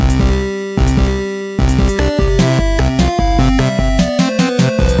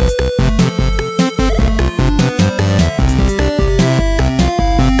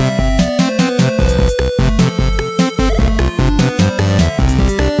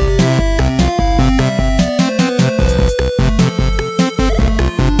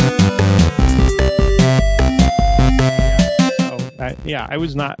yeah, I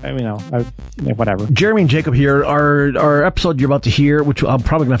was not, whatever. Jeremy and Jacob here. Our episode you're about to hear, which I'm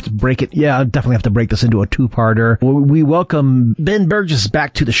probably going to have to break it. Yeah, I'll definitely have to break this into a two-parter. We welcome Ben Burgess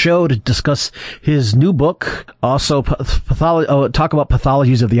back to the show to discuss his new book. Also, talk about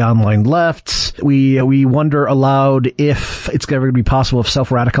pathologies of the online left. We wonder aloud if it's ever going to be possible if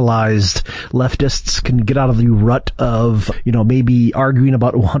self-radicalized leftists can get out of the rut of, maybe arguing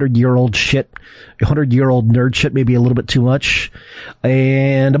about 100-year-old nerd shit, maybe a little bit too much,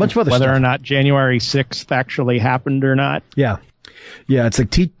 and a bunch of other stuff. Whether or not January 6th actually happened or not. Yeah. It's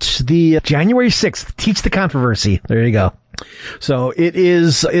like January 6th, teach the controversy. There you go. So it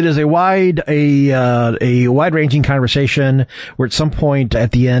is a wide-ranging conversation where at some point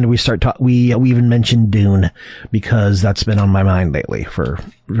at the end we even mentioned Dune because that's been on my mind lately for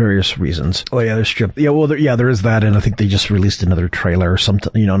various reasons. Oh yeah, there's Strip. Yeah, well, there is that, and I think they just released another trailer or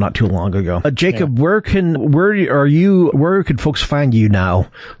something, not too long ago. Jacob, yeah. where could folks find you now?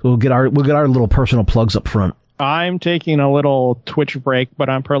 We'll get our little personal plugs up front. I'm taking a little Twitch break, but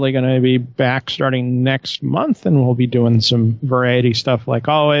I'm probably going to be back starting next month, and we'll be doing some variety stuff like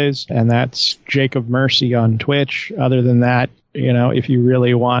always, and that's Jacob Mercy on Twitch. Other than that, if you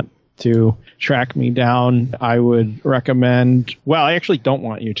really want to track me down, I would recommend, well, I actually don't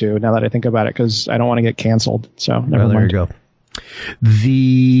want you to, now that I think about it, because I don't want to get canceled, so never mind. There you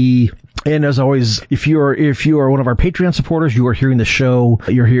go. And as always, if you are one of our Patreon supporters, you are hearing the show.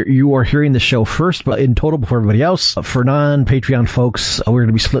 You are hearing the show first, but in total before everybody else. For non-Patreon folks, we're going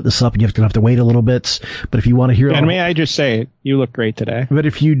to be splitting this up, and you're going to have to wait a little bit. But if you want to hear, and may I just say, you look great today. But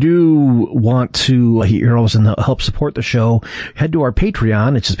if you do want to hear us and help support the show, head to our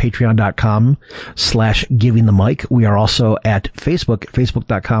Patreon. It's just patreon.com/givingthemic. We are also at Facebook,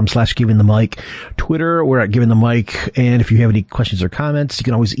 facebook.com/givingthemic. Twitter, we're at Giving the Mic. And if you have any questions or comments, you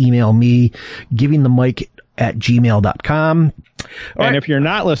can always email me, givingthemic@gmail.com. And if you're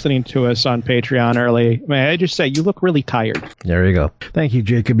not listening to us on Patreon early, may I just say you look really tired. There you go. Thank you,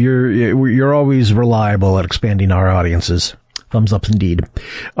 Jacob. You're always reliable at expanding our audiences. Thumbs up indeed.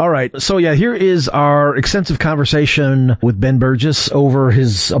 All right. So yeah, here is our extensive conversation with Ben Burgess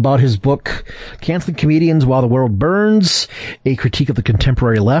about his book, Canceling Comedians While the World Burns, a critique of the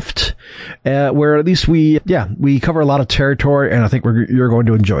contemporary left, where at least we cover a lot of territory, and I think you're going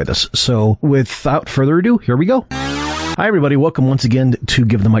to enjoy this. So without further ado, here we go. Hi, everybody. Welcome once again to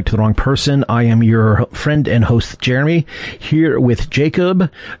Give the Mic to the Wrong Person. I am your friend and host, Jeremy, here with Jacob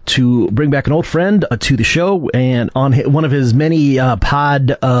to bring back an old friend to the show, and on one of his many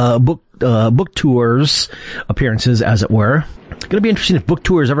book tours appearances, as it were. It's going to be interesting if book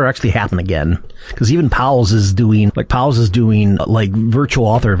tours ever actually happen again, because even Powell's is doing virtual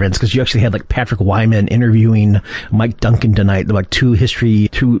author events, because you actually had like Patrick Wyman interviewing Mike Duncan tonight, like two history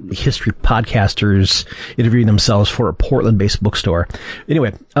podcasters interviewing themselves for a Portland-based bookstore.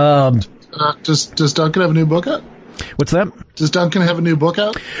 Anyway, does Duncan have a new book out? What's that? Does Duncan have a new book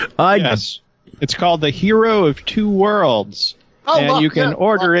out? Yes. It's called The Hero of Two Worlds. And you can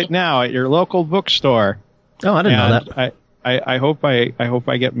order it now at your local bookstore. Oh, I didn't know that. I hope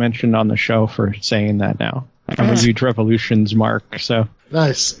I get mentioned on the show for saying that now. I'm a huge Revolutions mark, so.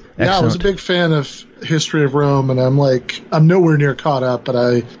 Nice. Excellent. Yeah, I was a big fan of History of Rome, and I'm nowhere near caught up, but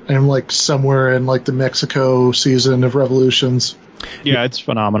I am like somewhere in like the Mexico season of Revolutions. Yeah, it's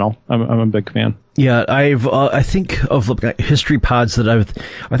phenomenal. I'm a big fan. Yeah, I think of history pods that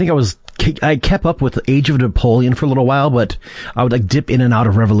I kept up with the Age of Napoleon for a little while, but I would dip in and out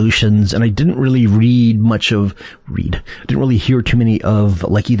of Revolutions, and I didn't really didn't really hear too many of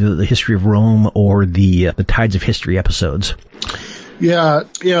either the History of Rome or the Tides of History episodes. Yeah,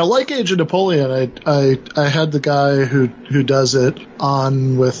 like Age of Napoleon, I had the guy who does it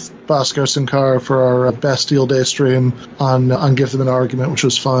on with Bhaskar Sankar for our Bastille Day stream on Give Them an Argument, which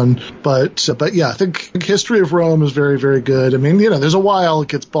was fun. But yeah, I think History of Rome is very, very good. I mean, there's a while it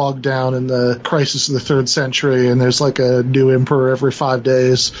gets bogged down in the crisis of the 3rd century, and there's like a new emperor every 5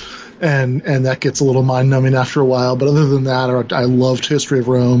 days. And that gets a little mind-numbing after a while. But other than that, I loved History of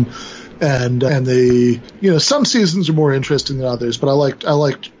Rome. And some seasons are more interesting than others, but I liked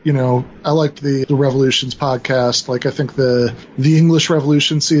the Revolutions podcast. Like, I think the English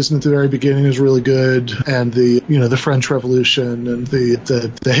Revolution season at the very beginning is really good, and the French Revolution and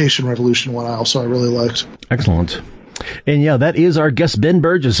the Haitian Revolution one I really liked. Excellent. And yeah, that is our guest, Ben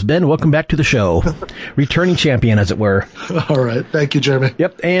Burgess. Ben, welcome back to the show. Returning champion, as it were. All right. Thank you, Jeremy.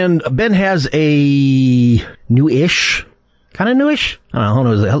 Yep. And Ben has a new-ish kind of newish. I don't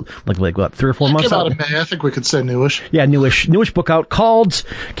know, like what, 3 or 4 months out? About May, I think we could say newish. Yeah, newish book out called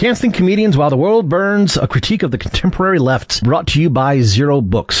Canceling Comedians While the World Burns, a critique of the contemporary left, brought to you by Zero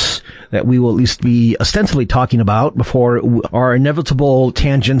Books, that we will at least be ostensibly talking about before our inevitable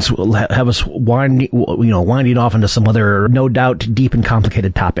tangents will have us winding off into some other, no doubt, deep and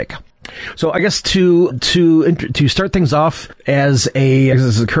complicated topic. So I guess to start things off as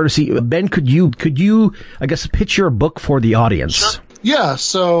a courtesy, Ben, could you I guess pitch your book for the audience? Sure. Yeah,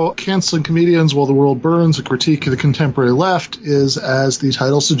 so Canceling Comedians While the World Burns, a critique of the contemporary left, is, as the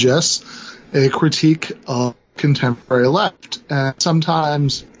title suggests, a critique of contemporary left. And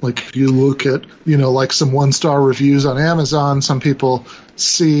sometimes, like, if you look at, like some 1-star reviews on Amazon, some people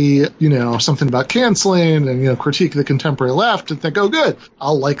see, something about canceling and, critique of the contemporary left and think, oh, good,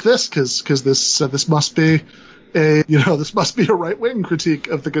 I'll like this because this must be this must be a right-wing critique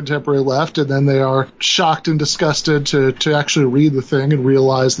of the contemporary left, and then they are shocked and disgusted to actually read the thing and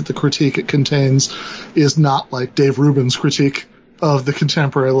realize that the critique it contains is not like Dave Rubin's critique of the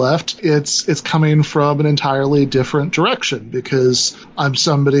contemporary left. It's coming from an entirely different direction, because I'm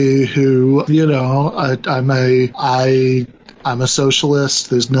somebody who, I'm a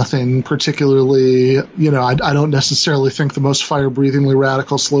socialist. There's nothing particularly, I don't necessarily think the most fire-breathingly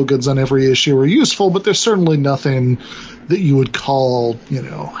radical slogans on every issue are useful, but there's certainly nothing that you would call,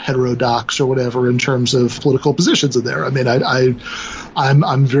 heterodox or whatever in terms of political positions in there. I mean,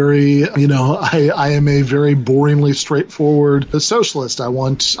 I'm very, I am a very boringly straightforward socialist. I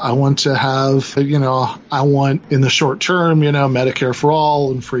want to have, I want in the short term, Medicare for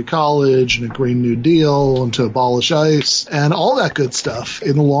all and free college and a Green New Deal and to abolish ICE and all that good stuff.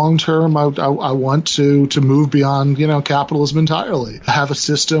 In the long term, I want to move beyond, capitalism entirely. Have a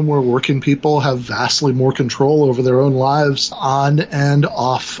system where working people have vastly more control over their own lives on and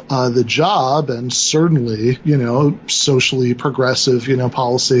off the job, and certainly, socially progressive,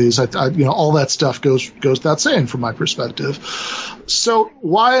 policies. All that stuff goes without saying from my perspective. So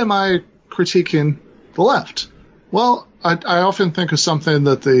why am I critiquing the left? Well, I often think of something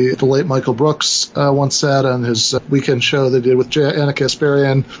that the late Michael Brooks once said on his weekend show they did with Anna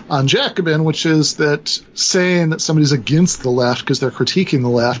Kasparian on Jacobin, which is that saying that somebody's against the left because they're critiquing the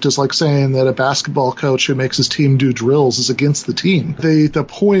left is like saying that a basketball coach who makes his team do drills is against the team. The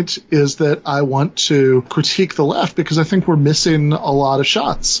point is that I want to critique the left because I think we're missing a lot of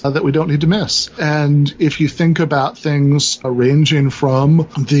shots that we don't need to miss. And if you think about things ranging from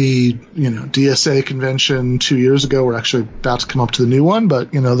the DSA convention 2 years ago, we're actually about to come up to the new one,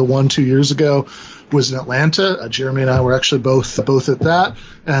 but the one 2 years ago was in Atlanta. Jeremy and I were actually both at that,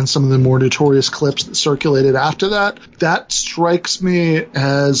 and some of the more notorious clips that circulated after that strikes me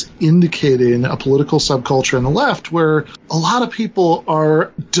as indicating a political subculture in the left where a lot of people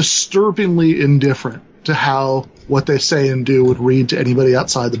are disturbingly indifferent to how what they say and do would read to anybody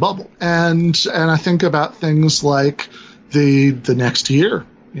outside the bubble. And I think about things like the next year,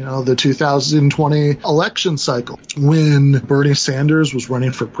 the 2020 election cycle, when Bernie Sanders was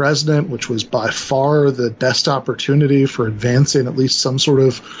running for president, which was by far the best opportunity for advancing at least some sort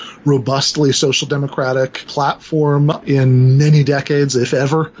of robustly social democratic platform in many decades, if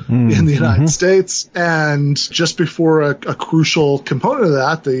ever, in the United States. And just before a crucial component of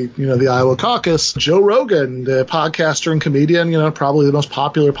that, the Iowa caucus, Joe Rogan, the podcaster and comedian, probably the most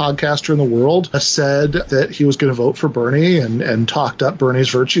popular podcaster in the world, said that he was going to vote for Bernie and talked up Bernie's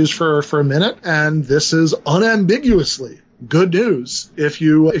virtues for a minute. And this is unambiguously good news if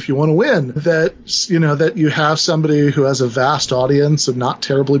you want to win, that you have somebody who has a vast audience of not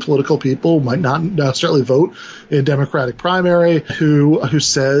terribly political people, might not necessarily vote in a Democratic primary, who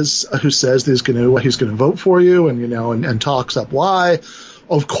says that he's going to vote for you and talks up why.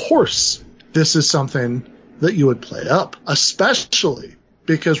 Of course, this is something that you would play up, especially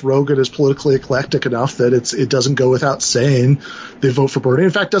because Rogan is politically eclectic enough that it doesn't go without saying they vote for Bernie.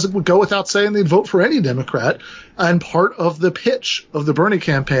 In fact, doesn't go without saying they'd vote for any Democrat. And part of the pitch of the Bernie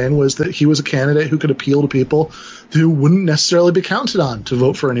campaign was that he was a candidate who could appeal to people who wouldn't necessarily be counted on to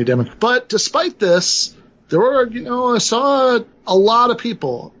vote for any Democrat. But despite this, there were, I saw a lot of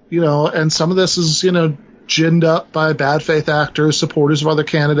people, and some of this is, ginned up by bad faith actors, supporters of other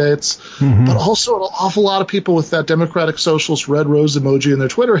candidates, but also an awful lot of people with that Democratic Socialist red rose emoji in their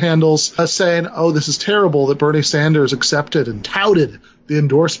Twitter handles saying, oh, this is terrible that Bernie Sanders accepted and touted the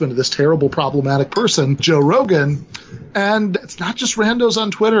endorsement of this terrible, problematic person, Joe Rogan. And it's not just randos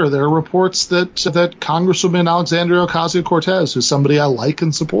on Twitter. There are reports that Congresswoman Alexandria Ocasio-Cortez, who's somebody I like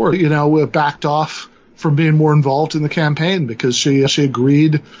and support, backed off from being more involved in the campaign because she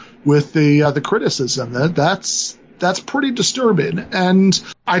agreed with the criticism. That's that's pretty disturbing. And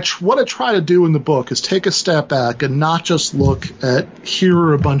what I try to do in the book is take a step back and not just look at here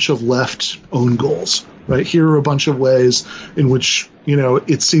are a bunch of left own goals, right? Here are a bunch of ways in which,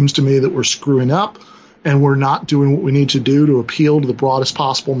 it seems to me that we're screwing up and we're not doing what we need to do to appeal to the broadest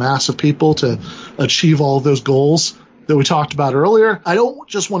possible mass of people to achieve all of those goals that we talked about earlier. I don't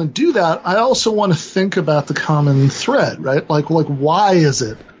just want to do that. I also want to think about the common thread, right? Like why is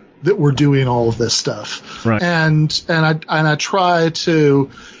it that we're doing all of this stuff? Right. And I try to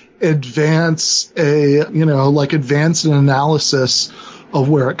advance advance an analysis of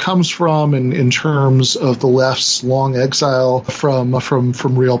where it comes from in terms of the left's long exile from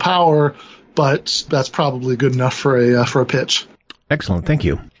real power, but that's probably good enough for a pitch. Excellent, thank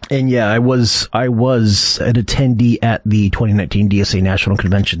you. And yeah, I was an attendee at the 2019 DSA National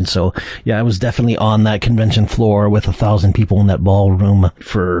Convention, so yeah, I was definitely on that convention floor with 1,000 people in that ballroom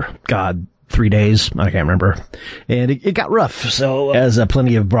for 3 days. I can't remember, and it got rough. So, as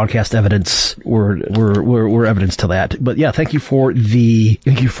plenty of broadcast evidence were evidence to that. But yeah, thank you for the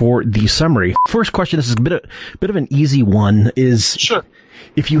summary. First question. This is a bit of an easy one. Is sure.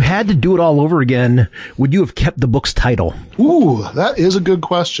 If you had to do it all over again, would you have kept the book's title? Ooh, that is a good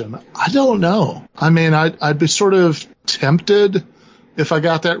question. I don't know. I mean, I'd be sort of tempted if I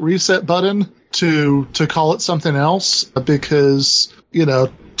got that reset button to call it something else, because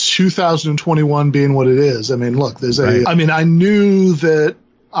 2021 being what it is. I mean, look, right. I knew that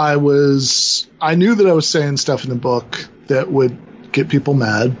I was saying stuff in the book that would get people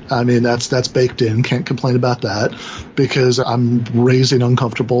mad. I mean, that's baked in. Can't complain about that, because I'm raising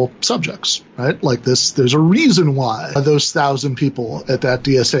uncomfortable subjects, right? Like this, there's a reason why those 1,000 people at that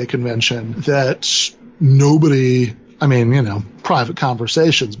DSA convention that nobody, I mean, private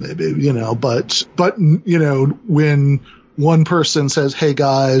conversations maybe, but when one person says, "Hey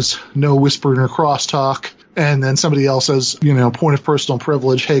guys, no whispering or crosstalk," and then somebody else says, point of personal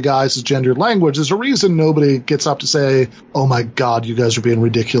privilege, "Hey guys, is gendered language," there's a reason nobody gets up to say, "Oh my God, you guys are being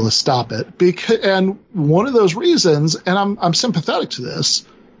ridiculous, stop it." And one of those reasons, and I'm sympathetic to this,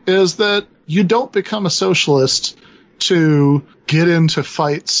 is that you don't become a socialist to get into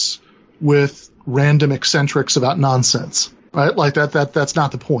fights with random eccentrics about nonsense. Right, like that's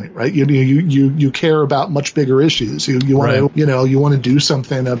not the point, right? You care about much bigger issues. You want to you want to do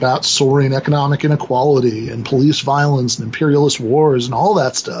something about soaring economic inequality and police violence and imperialist wars and all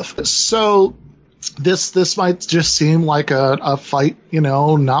that stuff. So this might just seem like a fight,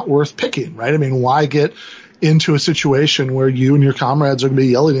 not worth picking, right? I mean, why get into a situation where you and your comrades are going to be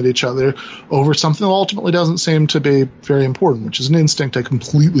yelling at each other over something that ultimately doesn't seem to be very important, which is an instinct I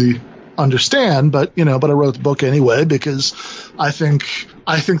completely understand, but I wrote the book anyway because I think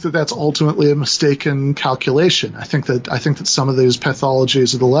that that's ultimately a mistaken calculation. I think that some of these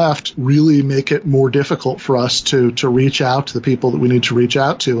pathologies of the left really make it more difficult for us to reach out to the people that we need to reach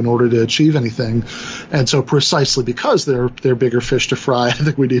out to in order to achieve anything. And so precisely because they're bigger fish to fry, I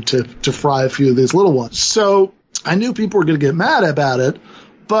think we need to fry a few of these little ones. So I knew people were going to get mad about it,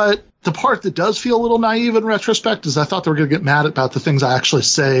 but the part that does feel a little naive in retrospect is I thought they were going to get mad about the things I actually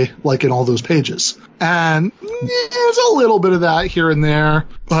say, like in all those pages. And there's a little bit of that here and there,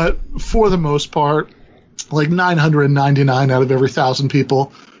 but for the most part, like 999 out of every 1,000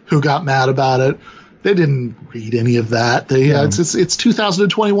 people who got mad about it, they didn't read any of that. It's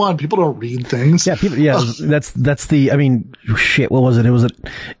 2021. People don't read things. Yeah, that's the. I mean, shit. What was it? It was at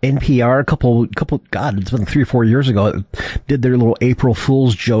NPR a couple. God, it's been 3 or 4 years ago. It did their little April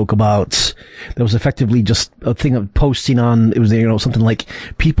Fool's joke about that was effectively just a thing of posting on. It was something like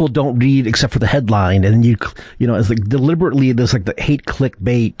people don't read except for the headline, and then it's like deliberately there's like the hate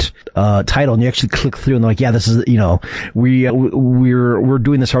clickbait title, and you actually click through and they're like, yeah, this is we're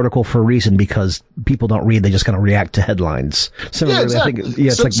doing this article for a reason because people don't read, they just kind of react to headlines. Similarly, exactly. I think,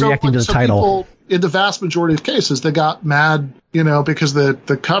 it's reacting to the title. People, in the vast majority of cases, they got mad, because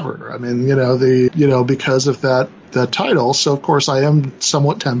the cover. I mean, because of that title. So of course I am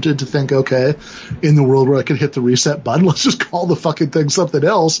somewhat tempted to think, okay, in the world where I could hit the reset button, let's just call the fucking thing something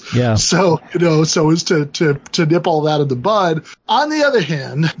else. Yeah. So, so as to nip all that in the bud. On the other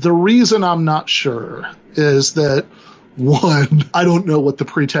hand, the reason I'm not sure is that, one, I don't know what the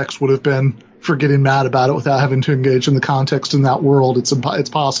pretext would have been for getting mad about it without having to engage in the context in that world. It's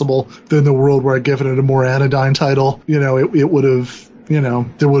possible that in the world where I'd given it a more anodyne title, it would have,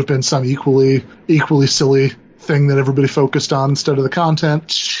 there would have been some equally silly thing that everybody focused on instead of the content.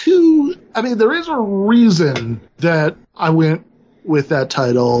 Two, I mean, there is a reason that I went with that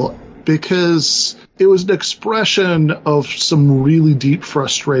title, because it was an expression of some really deep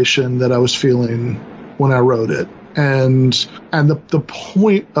frustration that I was feeling when I wrote it. And the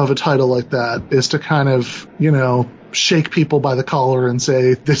point of a title like that is to kind of, shake people by the collar and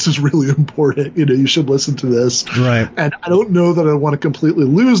say, this is really important. You should listen to this. Right. And I don't know that I want to completely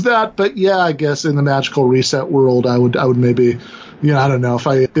lose that, but yeah, I guess in the Magical Reset world, I would maybe, I don't know,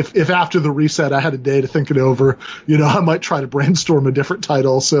 if after the reset I had a day to think it over, I might try to brainstorm a different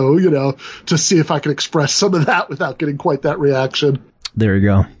title. So, to see if I could express some of that without getting quite that reaction. There you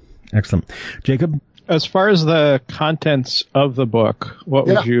go. Excellent. Jacob? As far as the contents of the book, what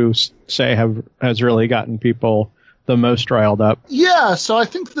would you say has really gotten people the most riled up? Yeah, so I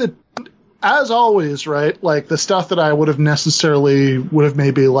think that, as always, right, like the stuff that I would have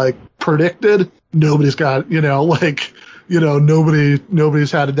maybe like predicted, nobody's got, nobody's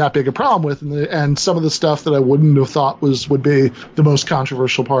had that big a problem with. And some of the stuff that I wouldn't have thought would be the most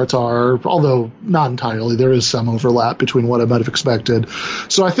controversial parts are, although not entirely, there is some overlap between what I might have expected.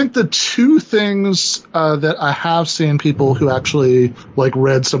 So I think the two things that I have seen people who actually like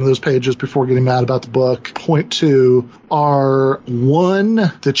read some of those pages before getting mad about the book point to are, one,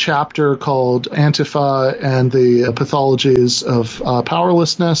 the chapter called Antifa and the Pathologies of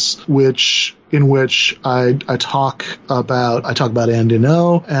Powerlessness, in which I talk about Andy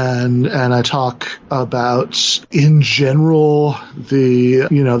Ngo and I talk about, in general,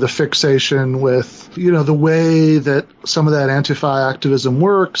 the fixation with, the way that some of that Antifa activism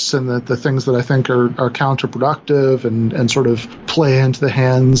works, and that the things that I think are counterproductive and sort of play into the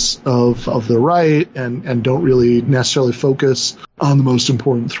hands of the right and don't really necessarily focus on the most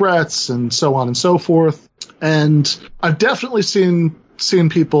important threats, and so on and so forth. And I've definitely seen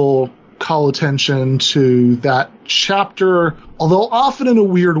people call attention to that chapter, although often in a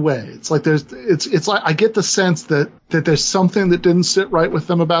weird way. It's like it's like I get the sense that there's something that didn't sit right with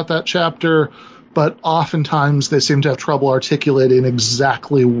them about that chapter, but oftentimes they seem to have trouble articulating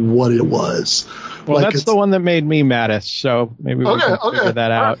exactly what it was. Well, like, that's the one that made me maddest. So maybe we can figure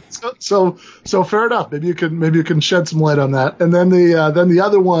that out. Right. So fair enough. Maybe you can shed some light on that. And then the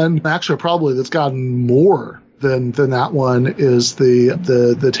other one, actually probably that's gotten more than that one, is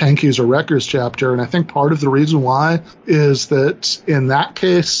the tank user wreckers chapter. And I think part of the reason why is that in that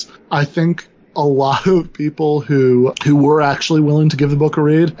case, I think a lot of people who were actually willing to give the book a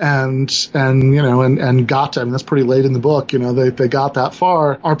read and got to, I mean, that's pretty late in the book, they got that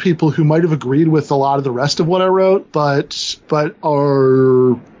far, are people who might have agreed with a lot of the rest of what I wrote, but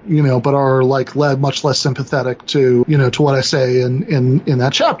are like much less sympathetic to what I say in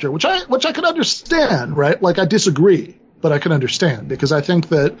that chapter, which I can understand, right? Like, I disagree, but I can understand, because I think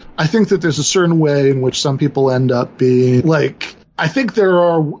that there's a certain way in which some people end up being like, I think there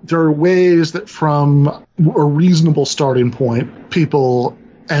are ways that from a reasonable starting point, people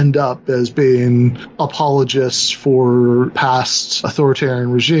end up as being apologists for past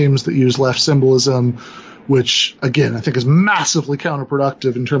authoritarian regimes that use left symbolism, which, again, I think is massively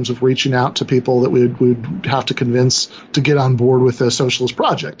counterproductive in terms of reaching out to people that we'd have to convince to get on board with the socialist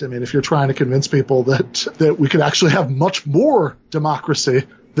project. I mean, if you're trying to convince people that we could actually have much more democracy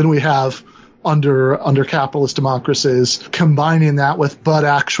than we have under capitalist democracies, combining that with, but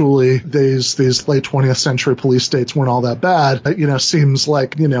actually these late 20th century police states weren't all that bad, seems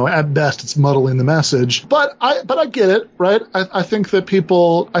like, at best it's muddling the message. But I get it, right? I think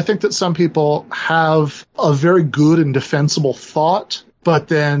that some people have a very good and defensible thought, but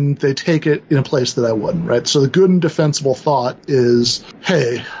then they take it in a place that I wouldn't, right? So the good and defensible thought is,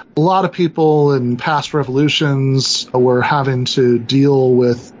 hey, a lot of people in past revolutions were having to deal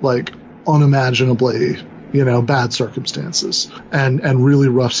with, like, unimaginably, bad circumstances and really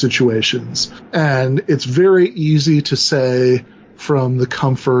rough situations. And it's very easy to say from the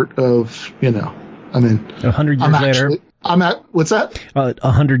comfort of, 100 years later. What's that?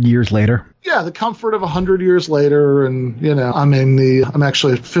 100 years later. Yeah, the comfort of 100 years later, and I'm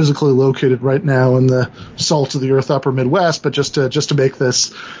actually physically located right now in the salt of the earth upper Midwest, but just to make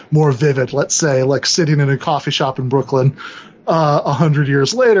this more vivid, let's say like sitting in a coffee shop in Brooklyn 100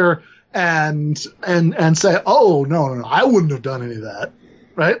 years later, and say, oh, no, I wouldn't have done any of that,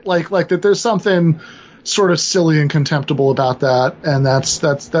 right? Like that there's something sort of silly and contemptible about that, and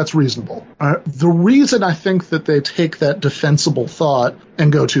that's reasonable. The reason I think that they take that defensible thought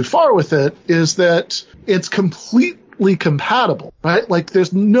and go too far with it is that it's completely compatible, right? Like,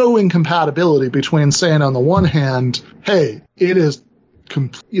 there's no incompatibility between saying on the one hand, hey, it is,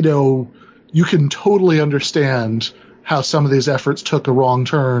 you can totally understand how some of these efforts took a wrong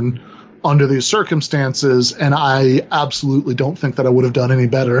turn under these circumstances, and I absolutely don't think that I would have done any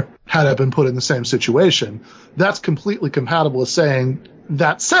better had I been put in the same situation. That's completely compatible with saying,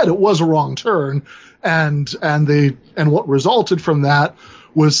 that said, it was a wrong turn, and what resulted from that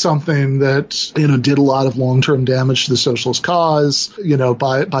was something that, you know, did a lot of long-term damage to the socialist cause, you know,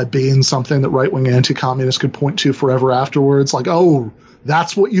 by being something that right-wing anti-communists could point to forever afterwards, like, oh,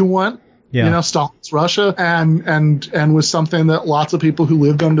 that's what you want? Yeah. You know, Stalin's Russia, and was something that lots of people who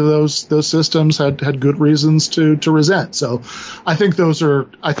lived under those systems had good reasons to resent. So I think those are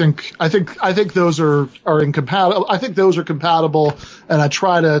incompatible. I think those are compatible, and I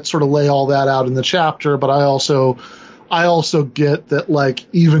try to sort of lay all that out in the chapter, but I also get that, like,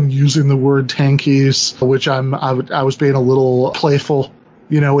 even using the word tankies, which I was being a little playful,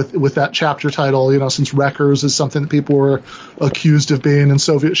 you know, with that chapter title, you know, since wreckers is something that people were accused of being in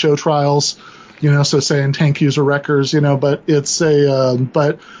Soviet show trials, you know, so saying tankies or wreckers, you know, but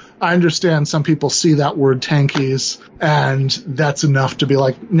but I understand some people see that word tankies, and that's enough to be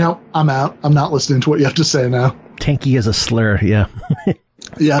like, no, I'm out. I'm not listening to what you have to say now. Tanky is a slur, yeah.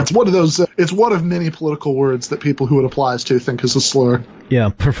 Yeah, it's one of those. It's one of many political words that people who it applies to think is a slur.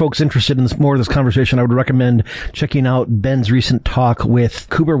 Yeah, for folks interested in more of this conversation, I would recommend checking out Ben's recent talk with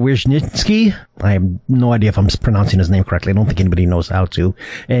Kuber Wisniewski. I have no idea if I'm pronouncing his name correctly. I don't think anybody knows how to.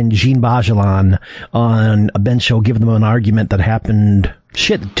 And Jean Bajalan on a Ben show, giving them an argument that happened,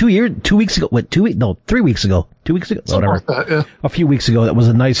 3 weeks ago. What, 2 weeks? No, 3 weeks ago. 2 weeks ago? Something Whatever. like that, yeah. A few weeks ago. That was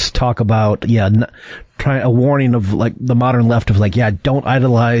a nice talk about, a warning of, like, the modern left of, like, don't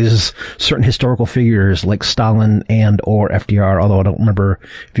idolize certain historical figures like Stalin and or FDR, although I don't remember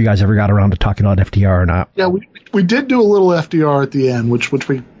if you guys ever got around to talking about FDR or not. Yeah, we did do a little FDR at the end, which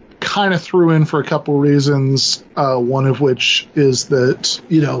we kind of threw in for a couple reasons, one of which is that,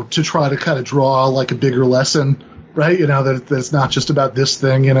 you know, to try to kind of draw, like, a bigger lesson, right? You know, that it's not just about this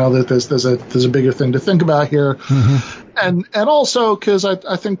thing, you know, that there's a bigger thing to think about here. Mm-hmm. And also because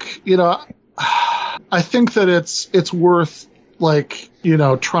I think, you know, I think that it's worth, like, you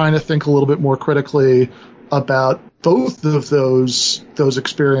know, trying to think a little bit more critically about both of those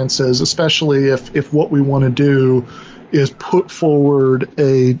experiences, especially if what we want to do is put forward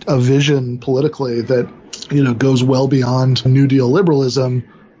a vision politically that, you know, goes well beyond New Deal liberalism,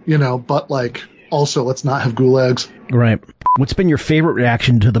 you know, but, like, also let's not have gulags. Right. What's been your favorite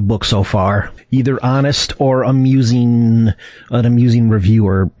reaction to the book so far? Either honest or an amusing review,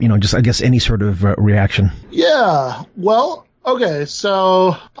 or, you know, just, I guess, any sort of reaction. Yeah. Well, okay.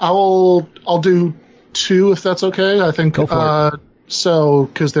 So I'll do two, if that's okay. I think. Go for it. So,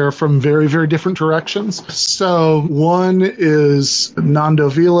 because they're from very, very different directions. So, one is Nando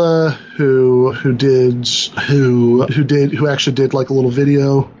Vila, who actually did, like, a little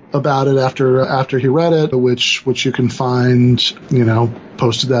video about it after he read it, which you can find, you know,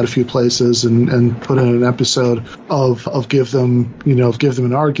 posted that a few places and put in an episode of Give Them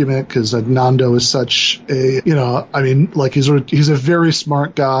an Argument, because Nando is such a, you know, I mean, like, he's a very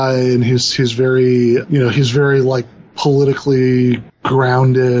smart guy, and he's very, you know, he's very, like, politically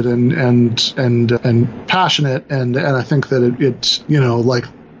grounded and passionate, and I think that it you know, like,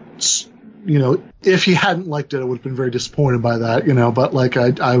 you know, if he hadn't liked it, I would have been very disappointed by that, you know, but, like,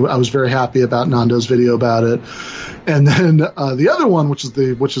 I was very happy about Nando's video about it. And then the other one, which is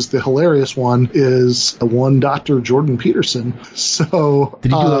the hilarious one, is one Dr. Jordan Peterson. So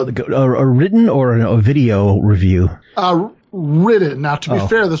did he do a written or a video review? Written. Now, to be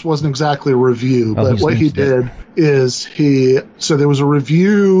fair, this wasn't exactly a review, but what he did is so there was a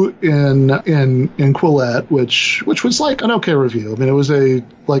review in Quillette, which was, like, an okay review. I mean, it was I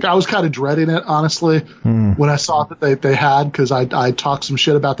was kind of dreading it, honestly, when I saw that they had, because I talked some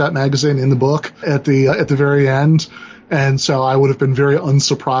shit about that magazine in the book at the very end. And so I would have been very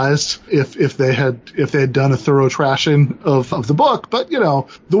unsurprised if they had done a thorough trashing of the book. But, you know,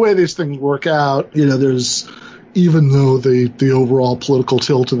 the way these things work out, you know, even though the overall political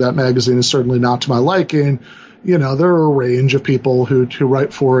tilt of that magazine is certainly not to my liking, you know, there are a range of people who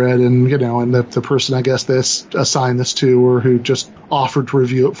write for it, and, you know, and the person I guess they assign this to, or who just offered to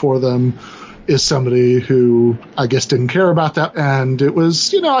review it for them, is somebody who I guess didn't care about that. And it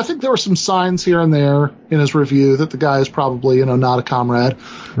was, you know, I think there were some signs here and there in his review that the guy is probably, you know, not a comrade.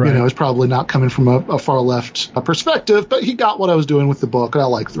 Right. You know, he's probably not coming from a far left perspective, but he got what I was doing with the book, and I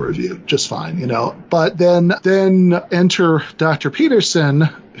liked the review just fine, you know. But then enter Dr. Peterson,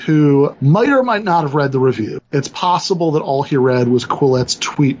 who might or might not have read the review. It's possible that all he read was Quillette's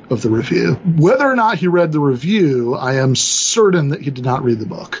tweet of the review. Whether or not he read the review, I am certain that he did not read the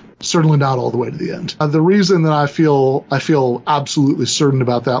book. Certainly not all the way to the end. The reason that I feel absolutely certain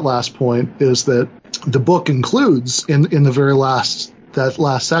about that last point is that the book includes in the very last that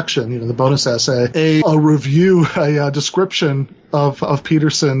last section, the bonus essay, a review, a description of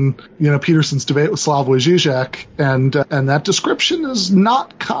Peterson, Peterson's debate with Slavoj Žižek, and that description is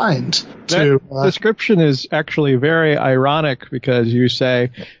not kind to. That description is actually very ironic because you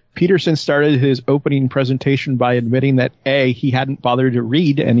say Peterson started his opening presentation by admitting that A, he hadn't bothered to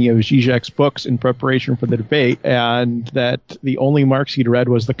read any of Zizek's books in preparation for the debate, and that the only Marx he'd read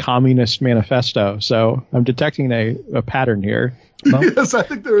was the Communist Manifesto. So I'm detecting a pattern here. Well, yes, I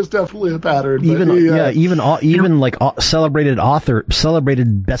think there is definitely a pattern. Even like celebrated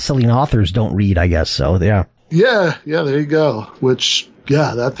best-selling authors don't read, I guess. So yeah. Yeah, there you go. Which,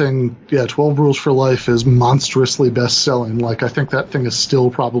 that thing, 12 Rules for Life is monstrously best-selling. Like, I think that thing is still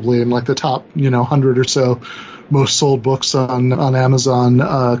probably in like the top, 100 or so most sold books on Amazon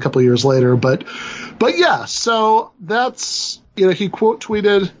a couple of years later. But yeah, so that's, he quote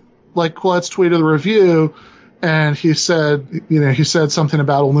tweeted, like Colette's tweeted the review. And he said something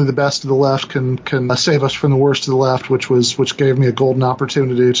about only the best of the left can save us from the worst of the left, which gave me a golden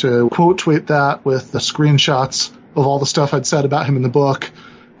opportunity to quote tweet that with the screenshots of all the stuff I'd said about him in the book,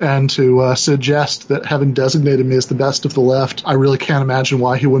 and to suggest that having designated me as the best of the left, I really can't imagine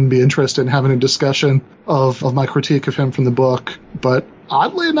why he wouldn't be interested in having a discussion of my critique of him from the book. But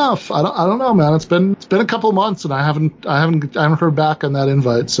oddly enough, I don't know, man. It's been a couple of months, and I haven't heard back on that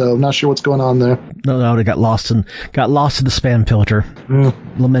invite, so I'm not sure what's going on there. No, it got lost in the spam filter.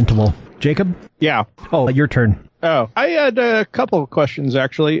 Lamentable. Jacob? Yeah. Oh, your turn. Oh, I had a couple of questions,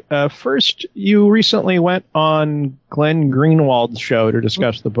 actually. First, you recently went on Glenn Greenwald's show to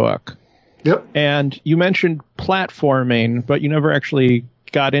discuss the book. Yep. And you mentioned platforming, but you never actually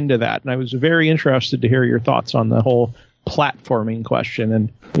got into that. And I was very interested to hear your thoughts on the whole platforming question.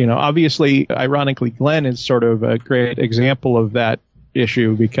 And, obviously, ironically, Glenn is sort of a great example of that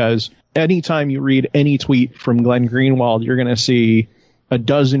issue, because anytime you read any tweet from Glenn Greenwald, you're going to see a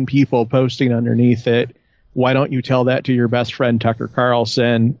dozen people posting underneath it. Why don't you tell that to your best friend, Tucker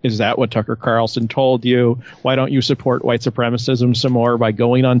Carlson? Is that what Tucker Carlson told you? Why don't you support white supremacism some more by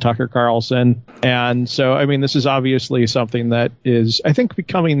going on Tucker Carlson? And so, I mean, this is obviously something that is, I think,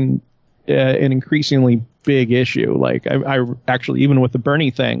 becoming an increasingly big issue. Like, I actually, even with the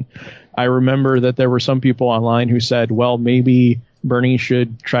Bernie thing, I remember that there were some people online who said, well, maybe Bernie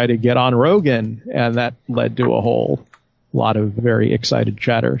should try to get on Rogan. And that led to a whole lot of very excited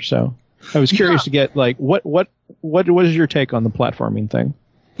chatter. So I was curious to get, like, what is your take on the platforming thing?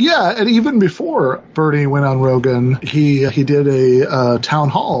 Yeah, and even before Bernie went on Rogan, he did a town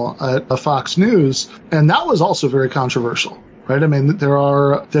hall at Fox News, and that was also very controversial, right? I mean, I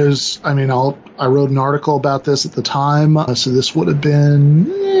wrote an article about this at the time, so this would have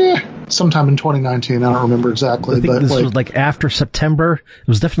been sometime in 2019. I don't remember exactly. I think this was like after September.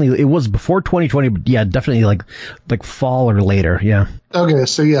 It was before 2020, but yeah, definitely like fall or later. Yeah. Okay,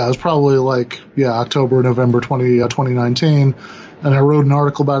 so yeah, it was probably October, November 2019. And I wrote an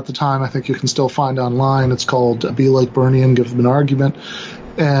article about it at the time. I think you can still find online. It's called "Be Like Bernie and Give Them an Argument."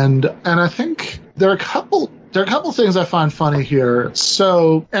 And I think there are a couple things I find funny here.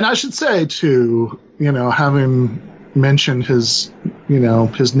 So, and I should say too, having mentioned his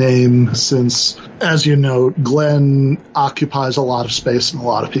name, since, as you know, Glenn occupies a lot of space in a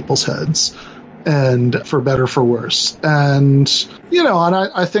lot of people's heads, and for better, for worse. And, and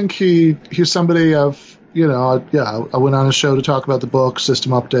I think he's somebody I went on a show to talk about the book,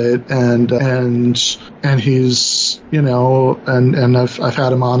 System Update, and he's, and I've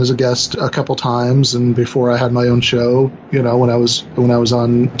had him on as a guest a couple times, and before I had my own show, when I was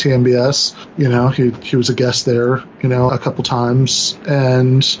on TMBS, he was a guest there, a couple times,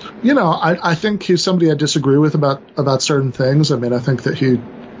 and, I think he's somebody I disagree with about certain things. I mean, I think that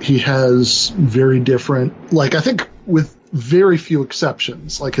he has very different, like, I think with very few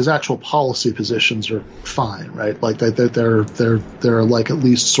exceptions, like his actual policy positions are fine, right? Like they're like at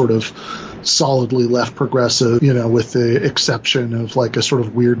least sort of solidly left progressive, with the exception of like a sort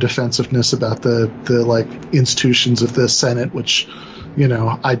of weird defensiveness about the like institutions of the Senate, which,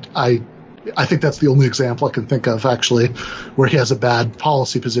 I think that's the only example I can think of actually where he has a bad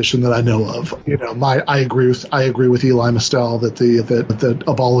policy position that I know of. I agree with Eli Mistel that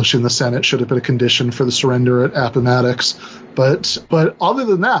abolishing the Senate should have been a condition for the surrender at Appomattox. But other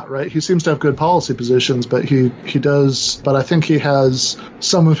than that, right, he seems to have good policy positions, but but I think he has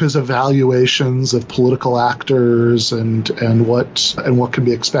some of his evaluations of political actors and what can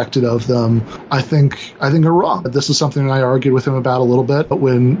be expected of them, I think are wrong. This is something I argued with him about a little bit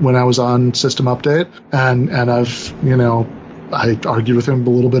when I was on System Update, and I argued with him a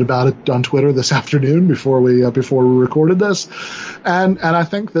little bit about it on Twitter this afternoon before we recorded this, and I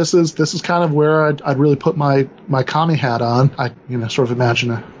think this is kind of where I'd really put my commie hat on. I sort of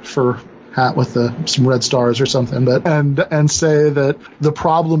imagine a fur hat with some red stars or something, but and say that the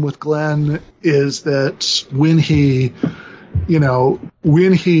problem with Glenn is that when he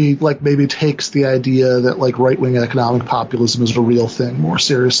like maybe takes the idea that like right-wing economic populism is a real thing more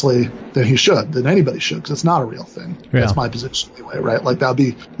seriously than anybody should, because it's not a real thing. Yeah. That's my position anyway, right? Like, that would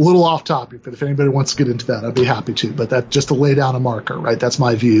be a little off topic, but if anybody wants to get into that, I'd be happy to. But that, just to lay down a marker, right? That's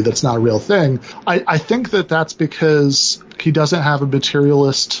my view. That's not a real thing. I think that's because he doesn't have a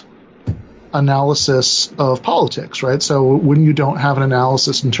materialist analysis of politics, right? So when you don't have an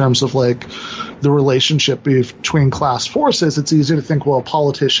analysis in terms of like the relationship between class forces, it's easy to think, well,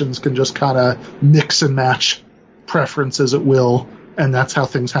 politicians can just kind of mix and match preferences at will, and that's how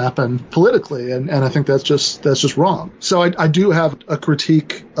things happen politically. And I think that's just wrong. So I do have a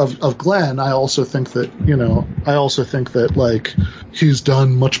critique of Glenn. I also think that, like, he's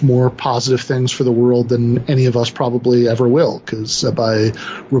done much more positive things for the world than any of us probably ever will, because by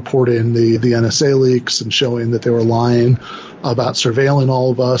reporting the NSA leaks and showing that they were lying about surveilling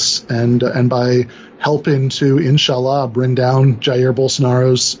all of us, and by helping to, inshallah, bring down Jair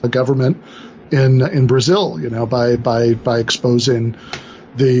Bolsonaro's government in Brazil, by exposing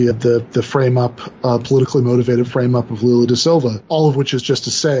the frame up, politically motivated frame up of Lula da Silva. All of which is just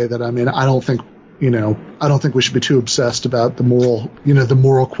to say that, I mean, I don't think we should be too obsessed about the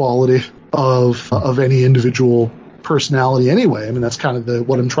moral quality of any individual personality anyway. I mean, that's kind of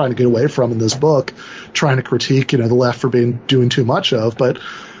what I'm trying to get away from in this book, trying to critique, the left for doing too much of, but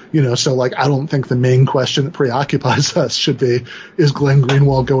so like, I don't think the main question that preoccupies us should be, is Glenn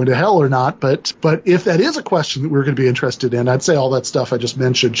Greenwald going to hell or not? But if that is a question that we're going to be interested in, I'd say all that stuff I just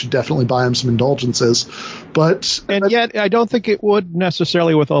mentioned should definitely buy him some indulgences. Yet I don't think it would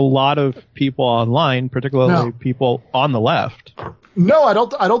necessarily with a lot of people online, particularly people on the left. No, I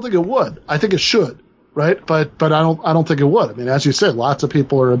don't think it would. I think it should. Right, but I don't think it would. I mean, as you said, lots of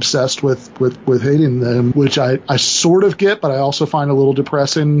people are obsessed with hating them, which I sort of get, but I also find a little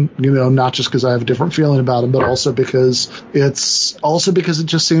depressing. Not just because I have a different feeling about them, but also because it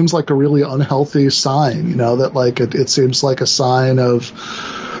just seems like a really unhealthy sign. That like it seems like a sign of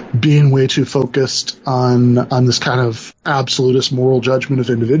being way too focused on this kind of absolutist moral judgment of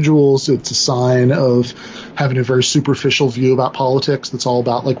individuals. It's a sign of having a very superficial view about politics. That's all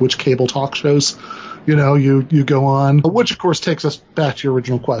about like which cable talk shows you go on, which of course takes us back to your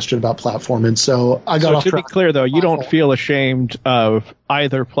original question about platforming. So I got off track. To be clear, though, you don't feel ashamed of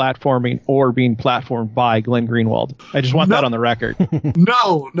either platforming or being platformed by Glenn Greenwald. I just want that on the record.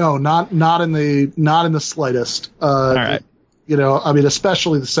 No, not in the slightest. All right. I mean,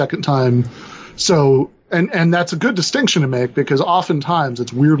 especially the second time. So, and that's a good distinction to make, because oftentimes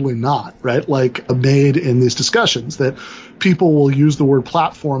it's weirdly not, right? Like, made in these discussions that people will use the word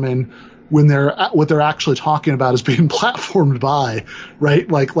platforming when what they're actually talking about is being platformed by,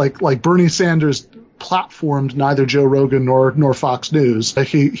 right? Like Bernie Sanders platformed neither Joe Rogan nor Fox News.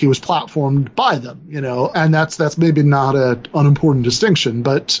 He was platformed by them, and that's maybe not an unimportant distinction,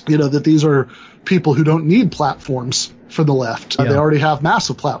 but that these are people who don't need platforms for the left. Yeah. They already have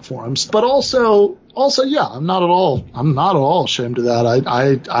massive platforms, but also, yeah, I'm not at all ashamed of that.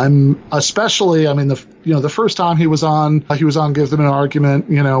 I'm especially, I mean, the first time he was on Give Them an Argument,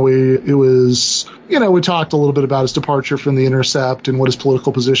 we talked a little bit about his departure from The Intercept and what his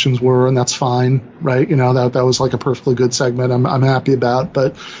political positions were, and that's fine, right? That was like a perfectly good segment. I'm happy about.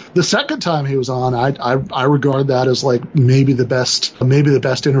 But the second time he was on, I regard that as like maybe the best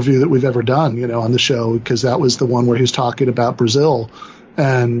interview that we've ever done, on the show, because that was the one where he was talking about Brazil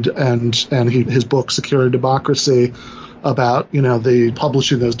and his book Security Democracy, about the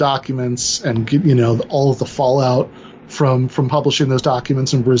publishing those documents and all of the fallout from publishing those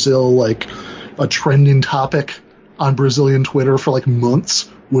documents in Brazil. Like, a trending topic on Brazilian Twitter for like months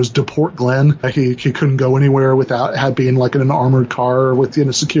was deport Glenn. He couldn't go anywhere without being like in an armored car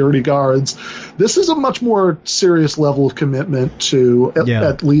with security guards. This is a much more serious level of commitment to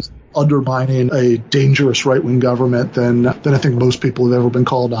at least undermining a dangerous right-wing government than I think most people have ever been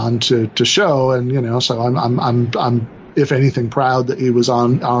called on to show. And so I'm if anything proud that he was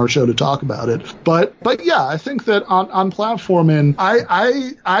on our show to talk about it. But yeah, I think that on platforming,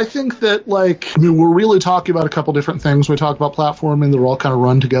 I think that we're really talking about a couple different things. We talk about platforming, they're all kind of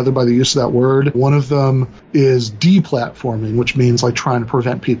run together by the use of that word. One of them is deplatforming, which means like trying to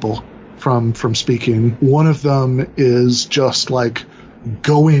prevent people from speaking. One of them is just like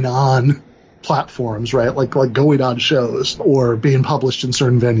going on platforms, right? Like going on shows or being published in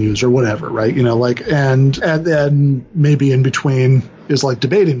certain venues or whatever, right? And then maybe in between is like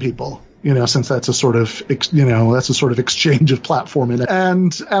debating people, since that's a sort of, exchange of platforming.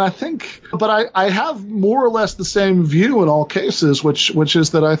 And I think, but I have more or less the same view in all cases, which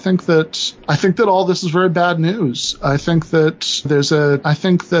is that I think that all this is very bad news. I think that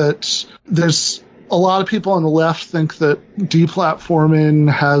there's a lot of people on the left think that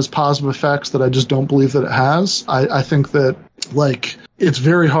deplatforming has positive effects that I just don't believe that it has. I think that, it's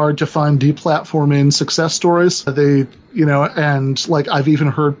very hard to find deplatforming success stories. And I've even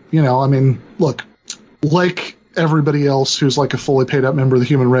heard, look, like everybody else who's like a fully paid up member of the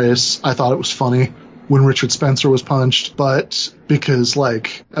human race, I thought it was funny when Richard Spencer was punched, but because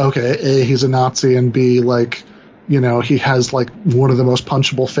A, he's a Nazi, and B, he has one of the most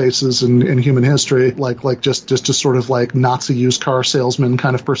punchable faces in human history, just a sort of Nazi used car salesman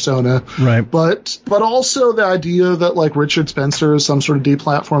kind of persona. Right. But also the idea that Richard Spencer is some sort of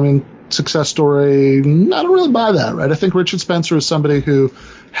deplatforming success story, I don't really buy that, right? I think Richard Spencer is somebody who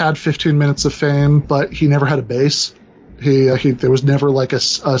had 15 minutes of fame, but he never had a base. There was never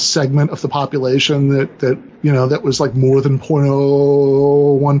a segment of the population that was more than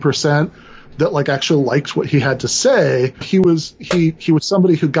 0.01%. that actually liked what he had to say. He was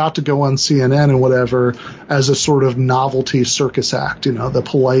somebody who got to go on CNN and whatever as a sort of novelty circus act, the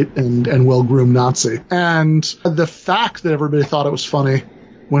polite and well-groomed Nazi. And the fact that everybody thought it was funny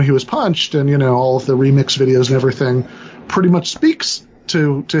when he was punched and, all of the remix videos and everything pretty much speaks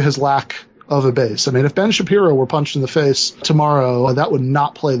to his lack of a base. I mean, if Ben Shapiro were punched in the face tomorrow, that would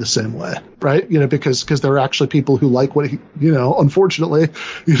not play the same way, right? Because there are actually people who like what he, unfortunately,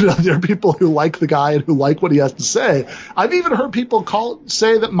 there are people who like the guy and who like what he has to say. I've even heard people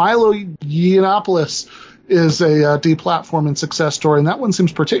say that Milo Yiannopoulos is a deplatforming success story, and that one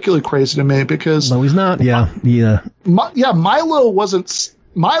seems particularly crazy to me because no, he's not. Yeah. Milo wasn't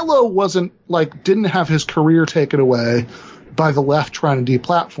didn't have his career taken away by the left trying to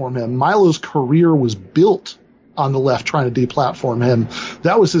deplatform him. Milo's career was built on the left trying to deplatform him.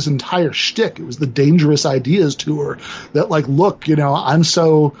 That was his entire shtick. It was the Dangerous Ideas tour that look, I'm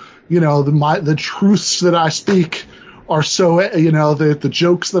so, the truths that I speak are so, the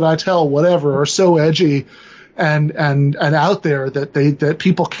jokes that I tell, whatever, are so edgy and out there that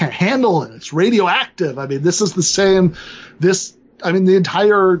people can't handle it. It's radioactive. I mean, this is the same, the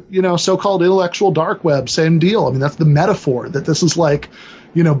entire, so-called intellectual dark web, same deal. I mean, that's the metaphor that this is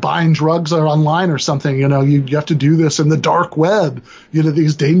buying drugs or online or something. You have to do this in the dark web,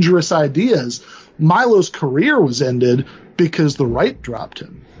 these dangerous ideas. Milo's career was ended because the right dropped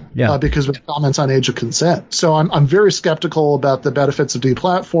him. Yeah. Because of comments on age of consent. So I'm very skeptical about the benefits of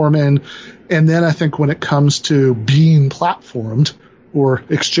deplatforming. And then I think when it comes to being platformed, or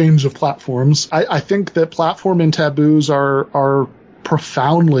exchange of platforms, I think that platforming taboos are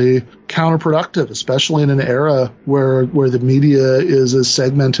profoundly counterproductive, especially in an era where the media is as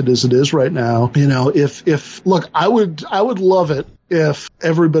segmented as it is right now. Look, I would love it if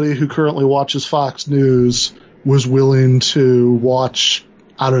everybody who currently watches Fox News was willing to watch,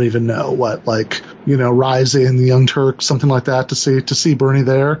 I don't even know what, Rising, The Young Turks, something like that, to see Bernie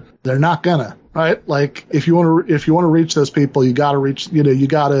there. They're not gonna. Right? If you want to reach those people, you got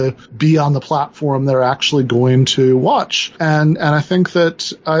to be on the platform they're actually going to watch. And I think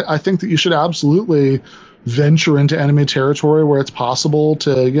that you should absolutely venture into enemy territory where it's possible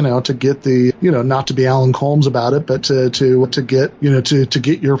to get the, not to be Alan Colmes about it, but to get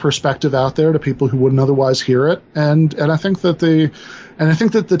your perspective out there to people who wouldn't otherwise hear it. And I think that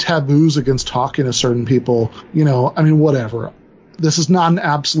the taboos against talking to certain people, whatever. This is not an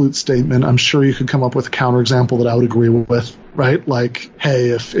absolute statement. I'm sure you could come up with a counterexample that I would agree with, right? Hey,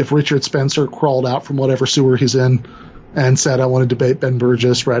 if Richard Spencer crawled out from whatever sewer he's in and said, I want to debate Ben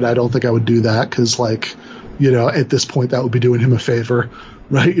Burgess, right? I don't think I would do that because, at this point, that would be doing him a favor,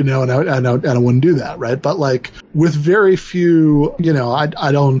 right? And I wouldn't do that, right? But, with very few,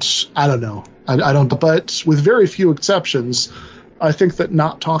 I don't know. But with very few exceptions, I think that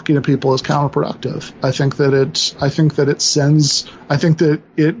not talking to people is counterproductive. I think that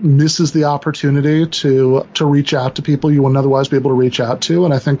it misses the opportunity to reach out to people you wouldn't otherwise be able to reach out to.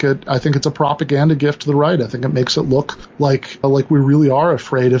 And I think it's a propaganda gift to the right. I think it makes it look like we really are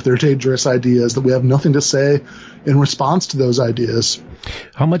afraid of their dangerous ideas, that we have nothing to say in response to those ideas.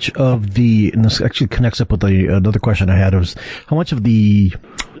 How much of and this actually connects up with another question I had, was how much of the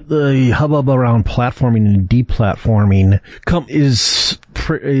hubbub around platforming and deplatforming is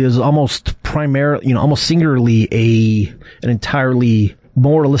almost primarily, almost singularly an entirely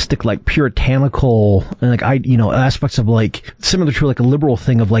moralistic, like puritanical, and like aspects of like similar to like a liberal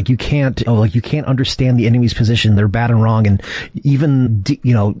thing of like you can't understand the enemy's position, they're bad and wrong, and even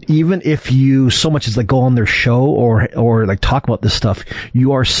if you so much as like go on their show or like talk about this stuff,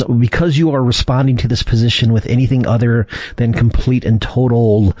 because you are responding to this position with anything other than complete and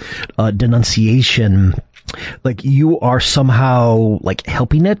total denunciation, like you are somehow like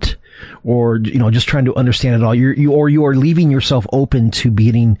helping it, or just trying to understand it all. You are leaving yourself open to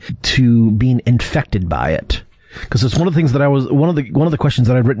being infected by it. Because it's one of the things that one of the questions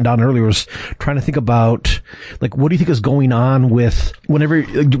that I'd written down earlier was trying to think about, like, what do you think is going on with when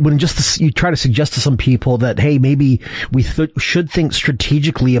you try to suggest to some people that, hey, maybe we should think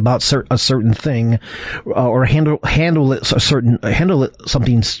strategically about a certain thing, or handle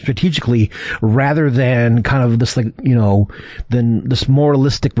something strategically rather than kind of this than this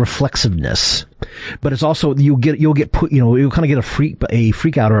moralistic reflexiveness. But it's also you'll kind of get a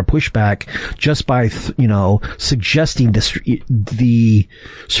freak out or a pushback just by suggesting the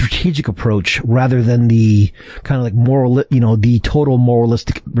strategic approach rather than the kind of like moral, the total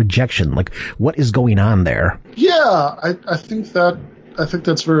moralistic rejection. Like, what is going on there? Yeah, I think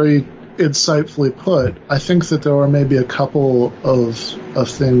that's very insightfully put. I think that there are maybe a couple of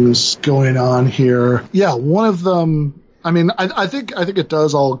things going on here. Yeah, one of them, I mean, I think it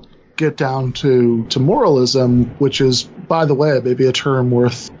does all get down to moralism, which is, by the way, maybe a term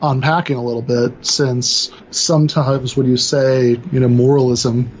worth unpacking a little bit, since sometimes when you say,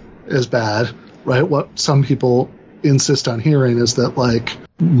 moralism is bad, right? What some people insist on hearing is that, like,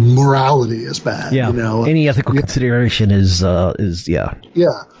 morality is bad. Yeah. Any ethical consideration is. Yeah.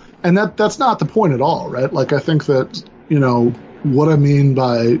 And that's not the point at all, right? Like, I think that, what I mean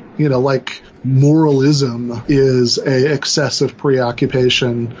by, like, moralism is a excessive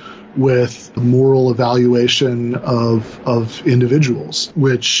preoccupation with moral evaluation of individuals,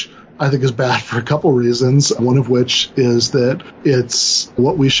 which I think is bad for a couple reasons, one of which is that it's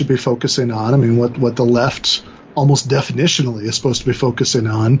what we should be focusing on. I mean, what the left almost definitionally is supposed to be focusing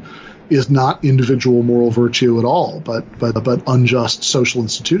on is not individual moral virtue at all, but unjust social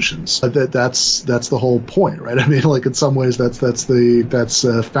institutions. That's the whole point, right? I mean, like, in some ways that's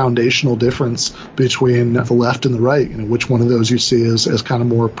a foundational difference between the left and the right. Which one of those you see as kind of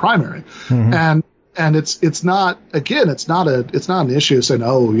more primary. Mm-hmm. And it's not an issue saying,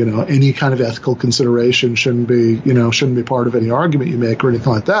 any kind of ethical consideration shouldn't be part of any argument you make or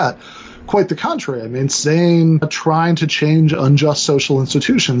anything like that. Quite the contrary. I mean, trying to change unjust social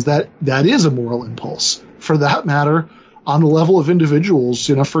institutions, that is a moral impulse. For that matter, on the level of individuals,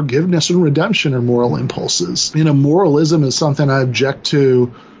 forgiveness and redemption are moral impulses. Moralism is something I object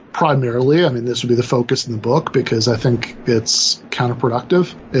to primarily. I mean, this would be the focus in the book because I think it's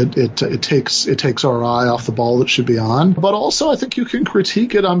counterproductive. It takes our eye off the ball that should be on. But also, I think you can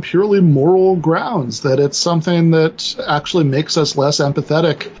critique it on purely moral grounds, that it's something that actually makes us less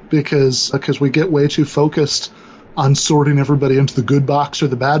empathetic because we get way too focused on sorting everybody into the good box or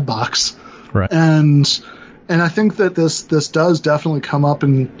the bad box. Right. And I think that this does definitely come up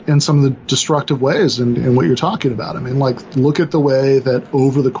in some of the destructive ways in what you're talking about. I mean, like, look at the way that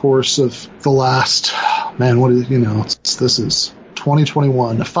over the course of the last, this is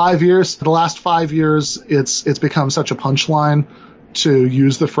 2021, 5 years. The last 5 years, it's become such a punchline to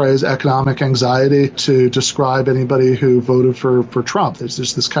use the phrase economic anxiety to describe anybody who voted for Trump. There's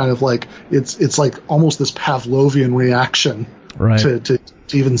just this kind of like, it's like almost this Pavlovian reaction. Right. To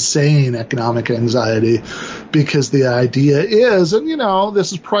even saying economic anxiety, because the idea is, and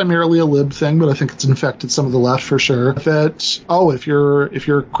this is primarily a lib thing, but I think it's infected some of the left for sure, that if you're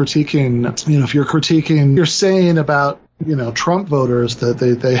critiquing, you're saying about Trump voters that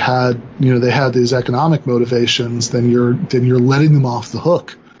they had these economic motivations, then you're letting them off the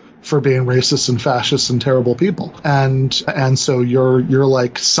hook for being racist and fascist and terrible people, and so you're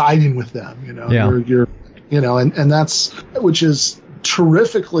like siding with them, you're and that's, which is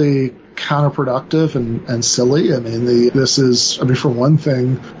terrifically counterproductive and silly. I mean, for one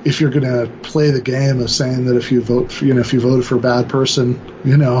thing, if you're going to play the game of saying that if you voted for a bad person,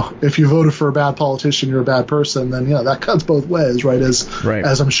 if you voted for a bad politician, you're a bad person, then, that cuts both ways, right?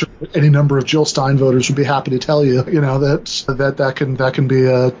 As I'm sure any number of Jill Stein voters would be happy to tell you, that can be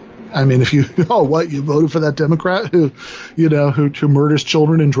a, I mean, if you voted for that Democrat who murders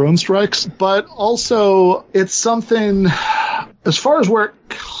children in drone strikes. But also, it's something, as far as where it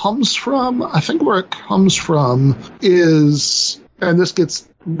comes from, I think where it comes from is, and this gets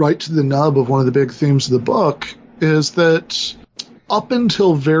right to the nub of one of the big themes of the book, is that up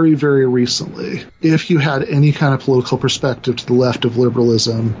until very, very recently, if you had any kind of political perspective to the left of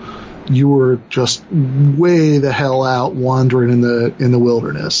liberalism, you were just way the hell out wandering in the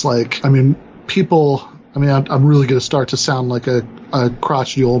wilderness. Like, I mean, people, I mean, I'm really going to start to sound like a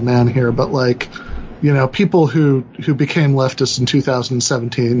crotchety old man here, but like, you know, people who became leftists in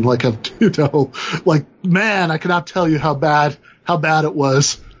 2017, like, you know, like, man, I cannot tell you how bad it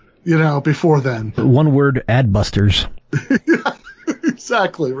was, you know, before then. One word, adbusters. Yeah,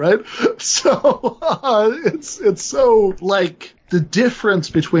 exactly, right? So, it's so, like, the difference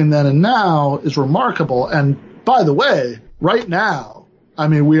between then and now is remarkable. And by the way, right now, I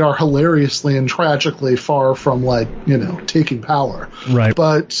mean, we are hilariously and tragically far from, like, you know, taking power. Right.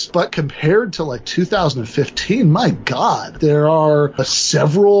 But compared to, like, 2015, my God, there are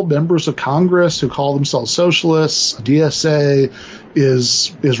several members of Congress who call themselves socialists. DSA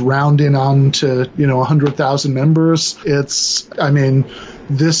is rounding on to, you know, 100,000 members. I mean,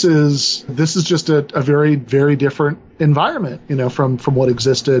 this is just a very, very different environment, you know, from what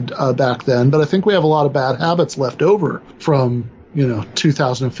existed back then. But I think we have a lot of bad habits left over from, you know,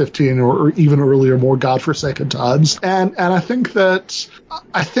 2015 or even earlier, more godforsaken times. And I think that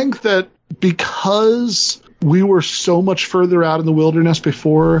because we were so much further out in the wilderness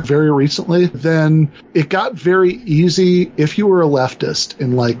before very recently, then it got very easy if you were a leftist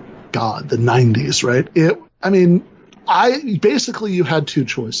in, like, God, the 90s, right? Basically you had two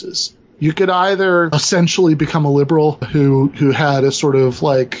choices. You could either essentially become a liberal who had a sort of,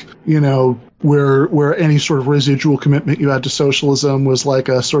 like, you know, where any sort of residual commitment you had to socialism was like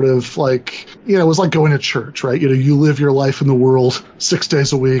a sort of, like, you know, it was like going to church, right? You know, you live your life in the world 6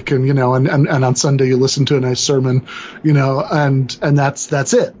 days a week, and, you know, and on Sunday you listen to a nice sermon, you know, and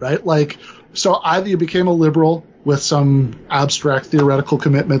that's it, right? Like, so either you became a liberal with some abstract theoretical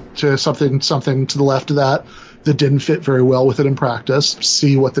commitment to something to the left of that didn't fit very well with it in practice.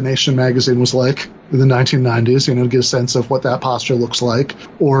 See what The Nation magazine was like in the 1990s, you know, to get a sense of what that posture looks like.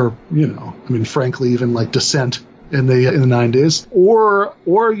 Or, you know, I mean, frankly, even like Dissent in the 90s. Or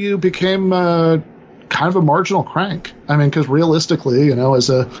you became kind of a marginal crank. I mean, because realistically, you know, as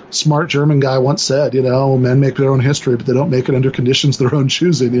a smart German guy once said, you know, men make their own history, but they don't make it under conditions of their own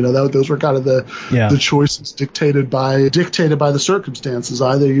choosing. You know, those were kind of the choices dictated by the circumstances.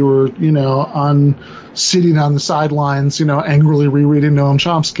 Either you were, you know, sitting on the sidelines, you know, angrily rereading Noam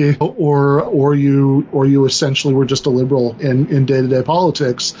Chomsky, or you essentially were just a liberal in day-to-day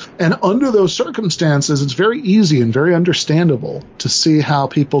politics. And under those circumstances, it's very easy and very understandable to see how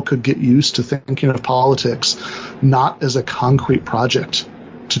people could get used to thinking of politics not as a concrete project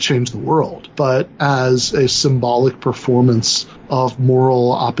to change the world, but as a symbolic performance of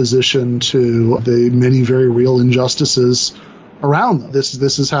moral opposition to the many very real injustices around them.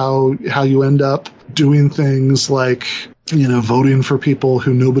 This is how you end up doing things like, you know, voting for people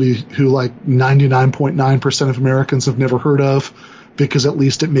who like 99.9% of Americans have never heard of, because at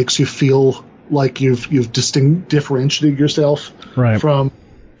least it makes you feel like you've differentiated yourself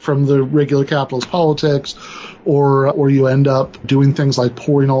from the regular capitalist politics, or you end up doing things like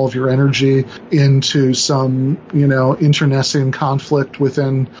pouring all of your energy into some, you know, internecine conflict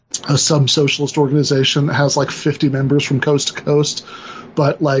within some socialist organization that has like 50 members from coast to coast.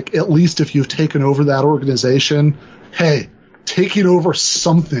 But, like, at least if you've taken over that organization, hey, taking over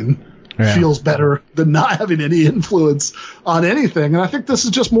something feels better than not having any influence on anything. And I think this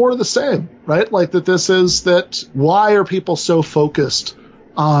is just more of the same, right? Like, why are people so focused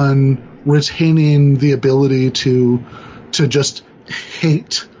on retaining the ability to just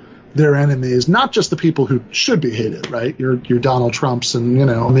hate their enemies, not just the people who should be hated, right? Your Donald Trumps and, you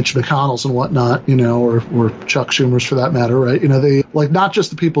know, Mitch McConnells and whatnot, you know, or Chuck Schumers for that matter, right? You know, they, like, not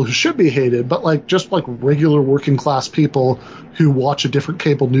just the people who should be hated, but like just like regular working class people who watch a different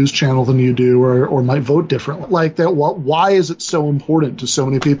cable news channel than you do, or might vote differently. Like that. Why is it so important to so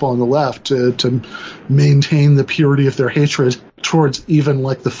many people on the left to maintain the purity of their hatred towards even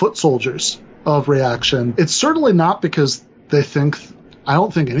like the foot soldiers of reaction? It's certainly not because they think, I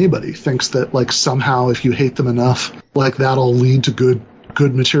don't think anybody thinks that, like, somehow if you hate them enough, like, that'll lead to good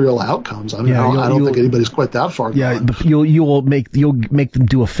material outcomes. I mean, I don't think anybody's quite that far gone. You'll make them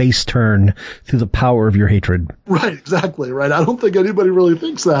do a face turn through the power of your hatred. Right, exactly, right. I don't think anybody really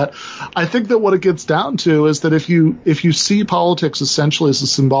thinks that. I think that what it gets down to is that if you see politics essentially as a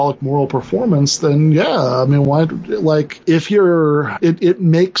symbolic moral performance, then I mean, why? Like, it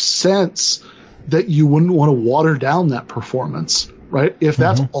makes sense that you wouldn't want to water down that performance. Right? If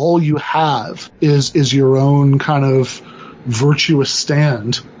that's all you have is your own kind of virtuous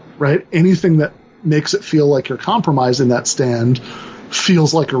stand, right? Anything that makes it feel like you're compromising that stand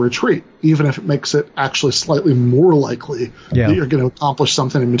feels like a retreat, even if it makes it actually slightly more likely that you're going to accomplish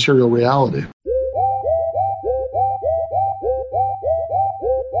something in material reality.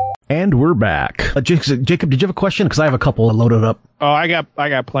 And we're back. Jacob, did you have a question? Because I have a couple loaded up. Oh, I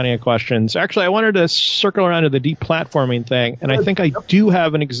got plenty of questions. Actually, I wanted to circle around to the deplatforming thing, and I think I do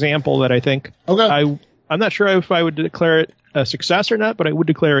have an example that I think I'm not sure if I would declare it a success or not, but I would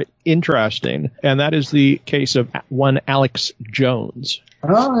declare it interesting, and that is the case of one Alex Jones.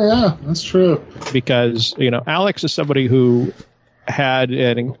 Oh, yeah, that's true. Because, Alex is somebody who had,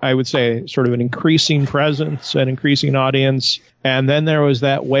 I would say, sort of an increasing presence, an increasing audience. And then there was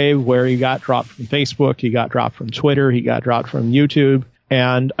that wave where he got dropped from Facebook, he got dropped from Twitter, he got dropped from YouTube.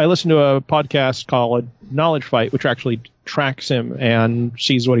 And I listened to a podcast called Knowledge Fight, which actually tracks him and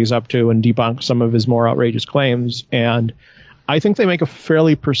sees what he's up to and debunks some of his more outrageous claims. And I think they make a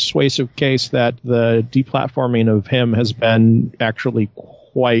fairly persuasive case that the deplatforming of him has been actually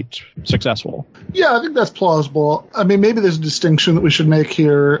quite successful. Yeah, I think that's plausible. I mean, maybe there's a distinction that we should make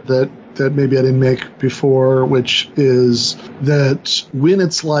here that maybe I didn't make before, which is that when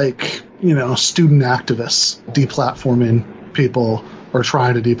it's like, student activists deplatforming people or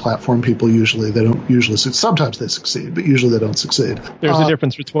trying to deplatform people, usually they don't succeed. Sometimes they succeed, but usually they don't succeed. There's a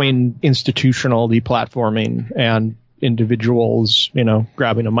difference between institutional deplatforming and individuals,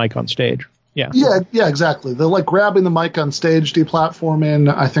 grabbing a mic on stage. Yeah, exactly. The grabbing the mic on stage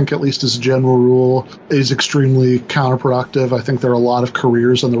deplatforming, I think, at least as a general rule, is extremely counterproductive. I think there are a lot of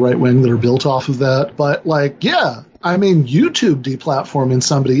careers on the right wing that are built off of that. But YouTube deplatforming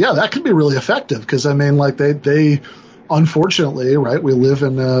somebody, that can be really effective because they unfortunately, right, we live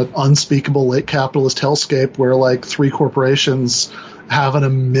in an unspeakable late capitalist hellscape where three corporations have an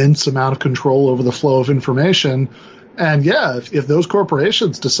immense amount of control over the flow of information. And if those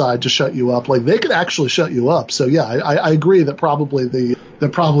corporations decide to shut you up, they could actually shut you up. So I agree that probably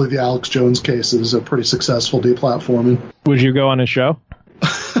the Alex Jones case is a pretty successful deplatforming. Would you go on his show?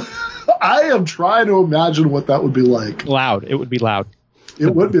 I am trying to imagine what that would be like. Loud. It would be loud.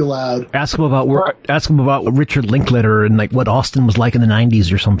 It would be loud. Ask him about Richard Linklater and what Austin was like in the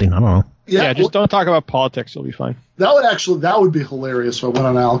 90s or something. I don't know. Yeah, just don't talk about politics. You'll be fine. That would be hilarious if I went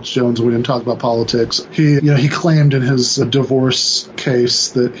on Alex Jones and we didn't talk about politics. He claimed in his divorce case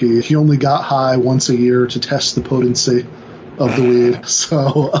that he only got high once a year to test the potency of the weed.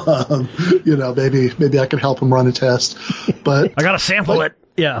 So, maybe I could help him run a test. But I got to sample it.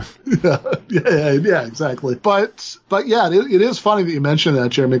 Yeah. Yeah, exactly. But it is funny that you mentioned that,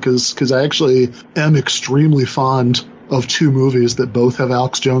 Jeremy, because I actually am extremely fond of two movies that both have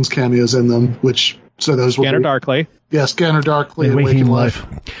Alex Jones cameos in them, so those were Scanner Darkly. Yeah, Scanner Darkly and Waking Life.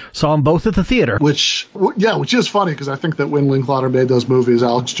 Saw them both at the theater. Which is funny because I think that when Linklater made those movies,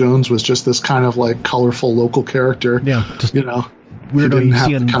 Alex Jones was just this kind of colorful local character. Yeah, just weirdo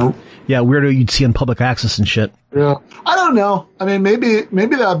you'd see in public access and shit. Yeah, I don't know. I mean, maybe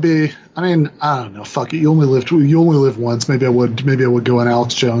that'd be. I mean, I don't know. Fuck it. You only live once. Maybe I would go on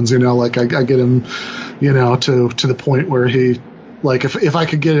Alex Jones. I get him, to the point where he. If I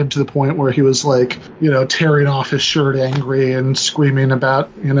could get him to the point where he was tearing off his shirt angry and screaming about,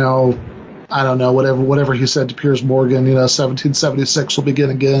 I don't know, whatever he said to Piers Morgan, 1776 will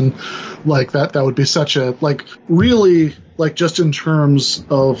begin again, that would be such a, really, just in terms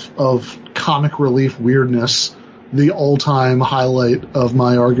of comic relief weirdness, the all-time highlight of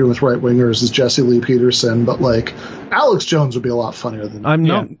my argument with right-wingers is Jesse Lee Peterson, but Alex Jones would be a lot funnier than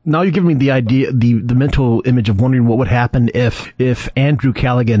that. Now you're giving me the idea, the mental image of wondering what would happen if Andrew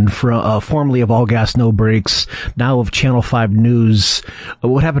Callaghan, formerly of All Gas No Breaks, now of Channel 5 News,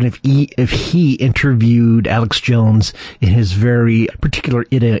 what would happen if he interviewed Alex Jones in his very particular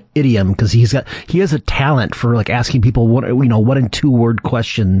idiom, because he has a talent for asking people one in 2 word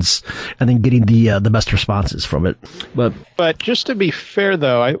questions and then getting the best responses from it. But just to be fair,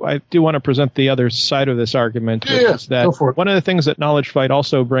 though, I do want to present the other side of this argument. Yeah, is that one of the things that Knowledge Fight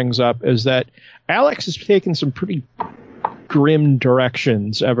also brings up is that Alex has taken some pretty grim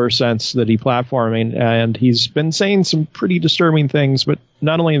directions ever since the deplatforming, and he's been saying some pretty disturbing things. But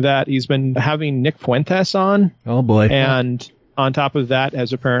not only that, he's been having Nick Fuentes on. Oh boy! And on top of that,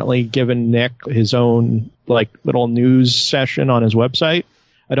 has apparently given Nick his own little news session on his website.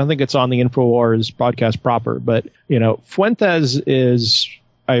 I don't think it's on the InfoWars broadcast proper, but, Fuentes is,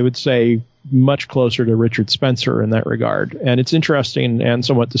 I would say, much closer to Richard Spencer in that regard. And it's interesting and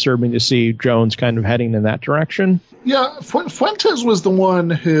somewhat disturbing to see Jones kind of heading in that direction. Yeah, Fuentes was the one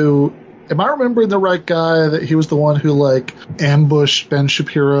who, am I remembering the right guy, that he was the one who, ambushed Ben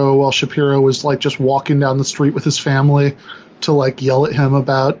Shapiro while Shapiro was, just walking down the street with his family to, yell at him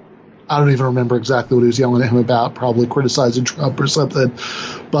about, I don't even remember exactly what he was yelling at him about, probably criticizing Trump or something.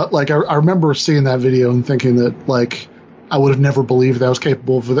 But, I remember seeing that video and thinking that, I would have never believed that I was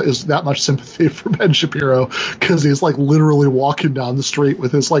capable of that much sympathy for Ben Shapiro, because he's like literally walking down the street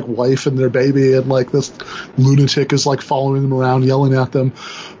with his like wife and their baby, and like this lunatic is like following them around, yelling at them.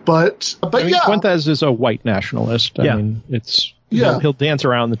 But I mean, Fuentes is a white nationalist. I mean, it's. Yeah. He'll dance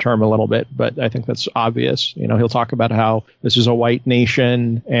around the term a little bit, but I think that's obvious. You know, he'll talk about how this is a white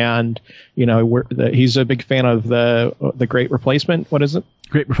nation, and you know, he's a big fan of the Great Replacement. What is it?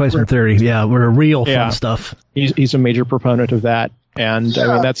 Great Replacement theory. Yeah, we're real fun stuff. He's a major proponent of that, and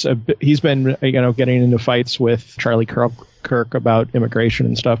I mean he's been getting into fights with Charlie Kirk about immigration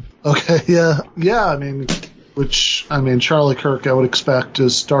and stuff. Okay, yeah. I mean. Which, I mean, Charlie Kirk, I would expect,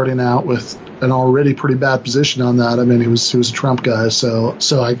 is starting out with an already pretty bad position on that. I mean, he was a Trump guy, so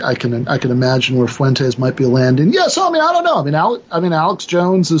I can imagine where Fuentes might be landing. Yeah, so I mean, I don't know. I mean, Alex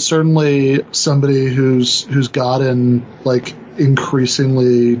Jones is certainly somebody who's gotten like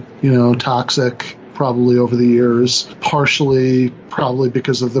increasingly, toxic probably over the years, partially probably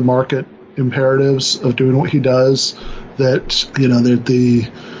because of the market imperatives of doing what he does. That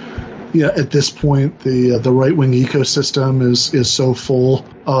at this point, the right-wing ecosystem is so full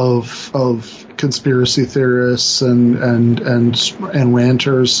of conspiracy theorists and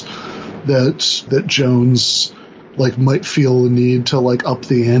ranters that Jones like might feel the need to like up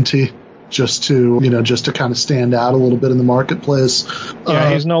the ante just to kind of stand out a little bit in the marketplace.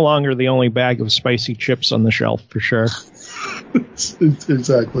 Yeah, he's no longer the only bag of spicy chips on the shelf, for sure.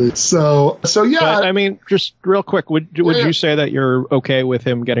 Exactly. So yeah. But, I mean, just real quick, would you say that you're okay with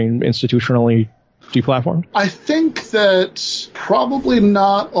him getting institutionally deplatformed? I think that probably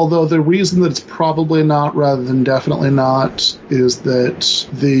not, although the reason that it's probably not rather than definitely not is that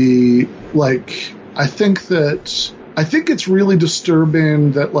I think it's really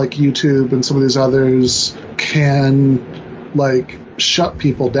disturbing that like YouTube and some of these others can like shut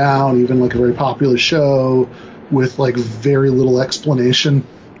people down, even like a very popular show, with like very little explanation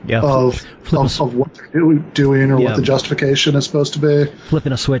of what they're doing or what the justification is supposed to be.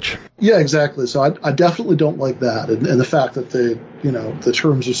 Flipping a switch. Yeah, exactly. So I definitely don't like that. And the fact that the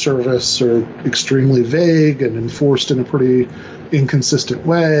terms of service are extremely vague and enforced in a pretty inconsistent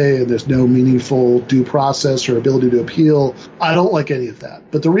way, and there's no meaningful due process or ability to appeal. I don't like any of that.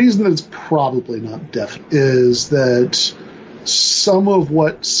 But the reason that it's probably not definite is that some of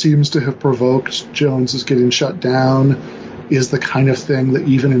what seems to have provoked Jones's getting shut down is the kind of thing that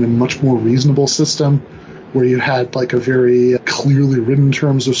even in a much more reasonable system, where you had like a very clearly written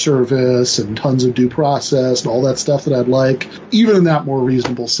terms of service and tons of due process and all that stuff that I'd like, even in that more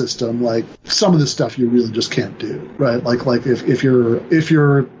reasonable system, like some of this stuff you really just can't do, right? Like if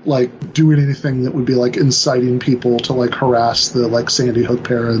you're like doing anything that would be like inciting people to like harass the like Sandy Hook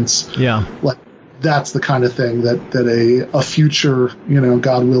parents, like that's the kind of thing that a future,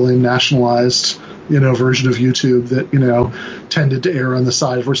 God willing, nationalized, version of YouTube that, tended to err on the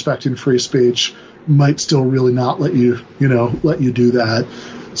side of respecting free speech might still really not let you do that.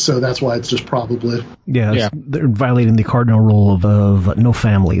 So that's why it's just probably. Yeah. They're violating the cardinal rule of no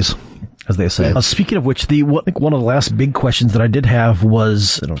families, as they say. Speaking of which, I think one of the last big questions that I did have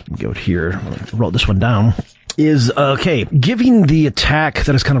was, I don't go here, I wrote this one down, is, given the attack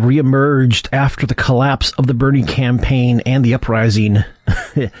that has kind of reemerged after the collapse of the Bernie campaign and the uprising,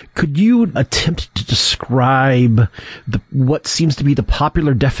 could you attempt to describe what seems to be the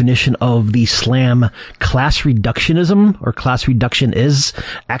popular definition of the slam class reductionism, or class reduction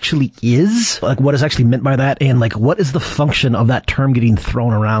actually is? Like, what is actually meant by that, and like, what is the function of that term getting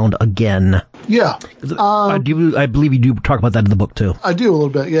thrown around again? Yeah. I believe you do talk about that in the book, too. I do a little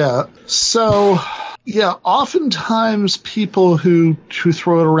bit, yeah. So... yeah, oftentimes people who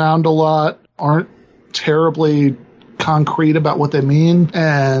throw it around a lot aren't terribly concrete about what they mean,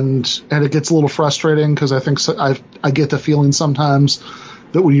 and it gets a little frustrating because I think I get the feeling sometimes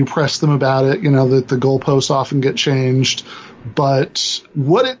that when you press them about it, that the goalposts often get changed. But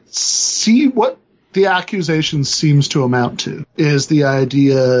what the accusation seems to amount to is the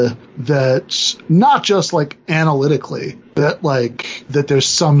idea that not just like analytically, that there's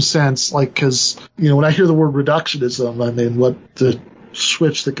some sense, like, because when I hear the word reductionism, I mean, what the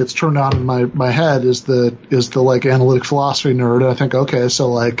switch that gets turned on in my head is the like analytic philosophy nerd, and I think, okay, so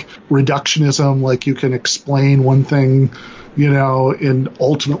like reductionism, like you can explain one thing,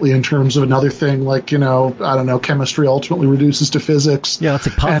 ultimately in terms of another thing, like, I don't know, chemistry ultimately reduces to physics. Yeah, that's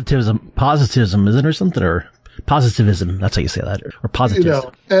like positivism, isn't it, or something, or positivism, that's how you say that, or positivist.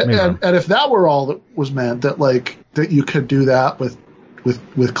 And if that were all that was meant, that you could do that with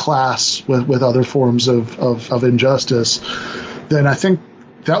class, with other forms of injustice, then I think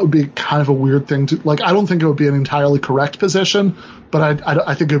that would be kind of a weird thing to, like, I don't think it would be an entirely correct position, but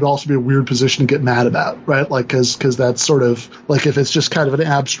I think it would also be a weird position to get mad about, right? Like, cause that's sort of, like, if it's just kind of an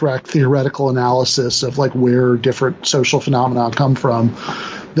abstract theoretical analysis of, like, where different social phenomena come from,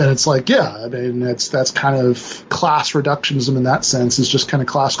 then it's like, yeah, I mean, that's kind of class reductionism in that sense, is just kind of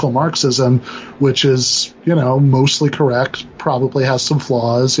classical Marxism, which is, mostly correct, probably has some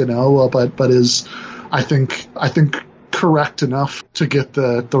flaws, but is, I think correct enough to get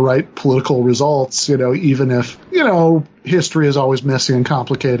the right political results, even if, history is always messy and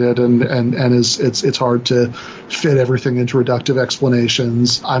complicated and it's hard to fit everything into reductive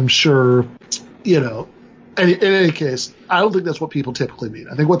explanations. I'm sure, in any case, I don't think that's what people typically mean.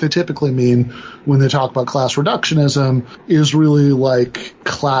 I think what they typically mean when they talk about class reductionism is really like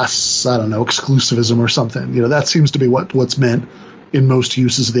class, exclusivism or something. That seems to be what's meant in most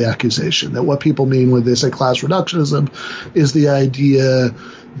uses of the accusation. That what people mean when they say class reductionism is the idea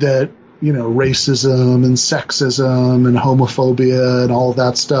that, racism and sexism and homophobia and all of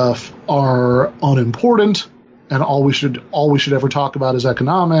that stuff are unimportant, and all we should ever talk about is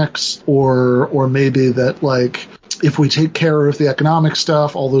economics, or maybe that, like, if we take care of the economic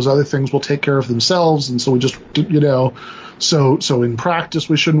stuff, all those other things will take care of themselves, and so we just, so in practice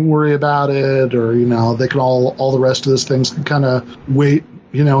we shouldn't worry about it, or, they can all the rest of those things can kind of wait,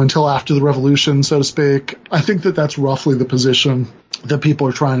 until after the revolution, so to speak. I think that that's roughly the position that people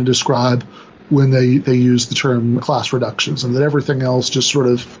are trying to describe when they use the term class reductions, and that everything else just sort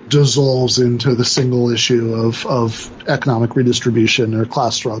of dissolves into the single issue of economic redistribution or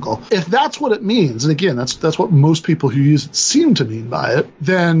class struggle. If that's what it means, and again, that's what most people who use it seem to mean by it,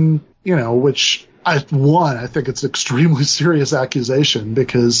 then, which I think it's an extremely serious accusation,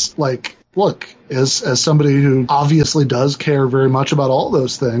 because, like, look, as somebody who obviously does care very much about all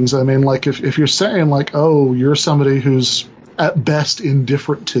those things, I mean, like, if you're saying, like, oh, you're somebody who's at best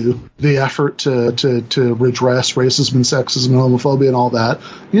indifferent to the effort to redress racism and sexism and homophobia and all that,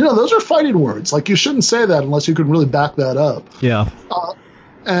 those are fighting words. Like, you shouldn't say that unless you can really back that up. Yeah.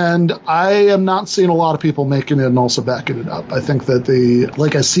 And I am not seeing a lot of people making it and also backing it up. I think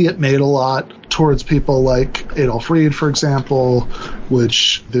that I see it made a lot towards people like Adolf Reed, for example,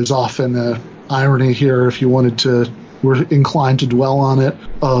 which there's often an irony here, if you were inclined to dwell on it,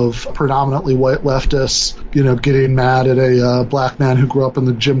 of predominantly white leftists, getting mad at a black man who grew up in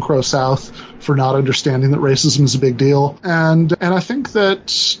the Jim Crow South for not understanding that racism is a big deal. And I think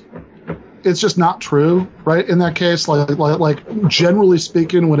that it's just not true, right? In that case, like generally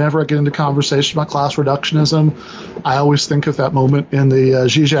speaking, whenever I get into conversation about class reductionism, I always think of that moment in the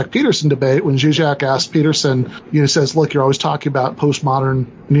Zizek-Peterson debate when Zizek asked Peterson, says, look, you're always talking about postmodern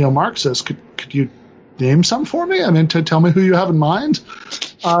neo-Marxists. Could you name some for me? I mean, to tell me who you have in mind.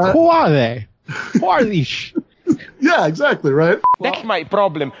 Who are they? Who are these? Yeah, exactly, right? That's my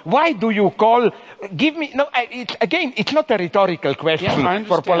problem. Why do you call... Give me... No, it's not a rhetorical question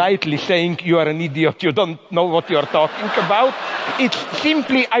for politely saying you are an idiot, you don't know what you're talking about. It's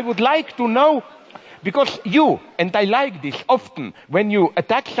simply, I would like to know, because you, and I like this often, when you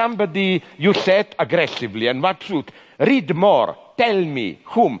attack somebody, you said aggressively, and what should? Read more. Tell me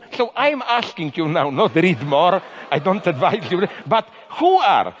whom. So I'm asking you now, not read more, I don't advise you, but who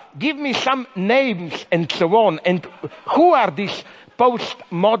are? Give me some names and so on. And who are these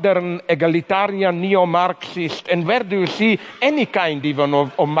postmodern, egalitarian, neo-Marxist, and where do you see any kind even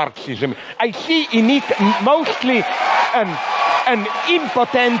of Marxism? I see in it mostly an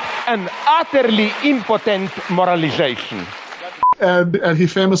impotent, an utterly impotent moralization. And he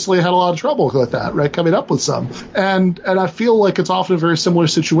famously had a lot of trouble with that, right? Coming up with some. And I feel like it's often a very similar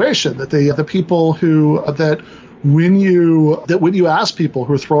situation, that the people who, when you ask people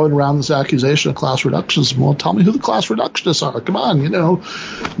who are throwing around this accusation of class reductionism, well, tell me who the class reductionists are. Come on,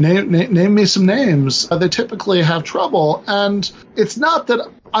 name me some names. They typically have trouble. And it's not that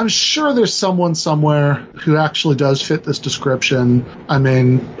I'm sure there's someone somewhere who actually does fit this description. I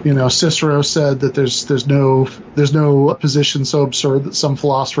mean, Cicero said that there's no position so absurd that some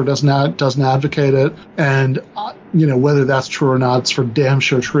philosopher doesn't advocate it. And, whether that's true or not, it's for damn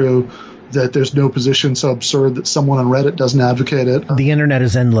sure true that there's no position so absurd that someone on Reddit doesn't advocate it. The internet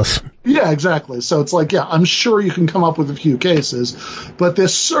is endless. Yeah, exactly. So it's like, yeah, I'm sure you can come up with a few cases, but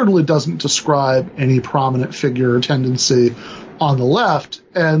this certainly doesn't describe any prominent figure or tendency on the left.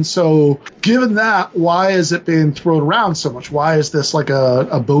 And so given that, why is it being thrown around so much? Why is this like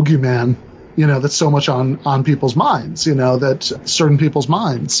a bogeyman, that's so much on people's minds, that certain people's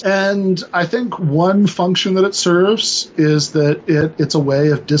minds? And I think one function that it serves is that it's a way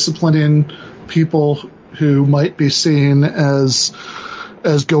of disciplining people who might be seen as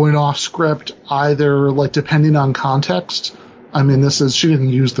going off script, either like depending on context, I mean, she didn't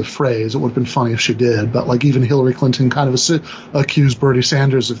use the phrase. It would have been funny if she did, but like even Hillary Clinton kind of accused Bernie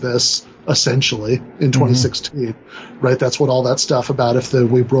Sanders of this essentially in 2016, right? That's what all that stuff about if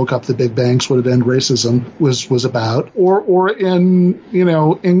we broke up the big banks, would it end racism was about, or in, you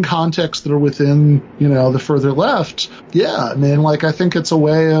know, in contexts that are within, you know, the further left. Yeah. I mean, like, I think it's a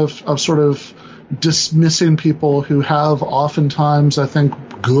way of sort of dismissing people who have oftentimes, I think,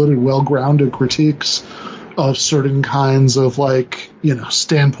 good and well-grounded critiques of certain kinds of, like, you know,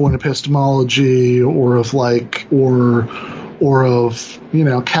 standpoint epistemology, or of like, or of, you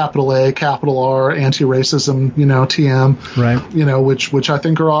know, capital A, capital R, anti-racism, you know, TM, right? You know, which I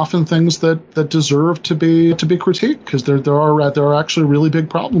think are often things that deserve to be critiqued, because there are actually really big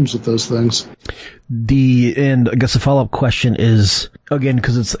problems with those things. And I guess the follow-up question is, again,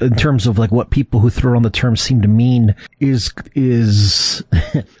 because it's in terms of like what people who throw on the term seem to mean, is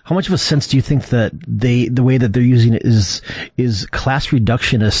how much of a sense do you think that the way that they're using it is class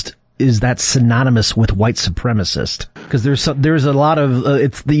reductionist? Is that synonymous with white supremacist? Because there's a lot of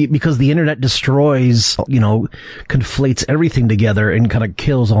because the internet destroys, you know, conflates everything together and kind of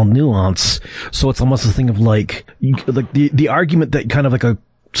kills all nuance. So it's almost a thing of like the argument that kind of like a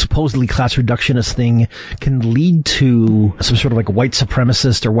supposedly class reductionist thing can lead to some sort of like white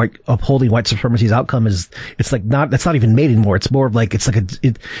supremacist or upholding white supremacy's outcome that's not even made anymore. It's more of like, it's like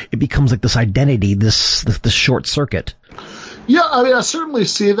it becomes like this identity, this short circuit. Yeah, I mean, I certainly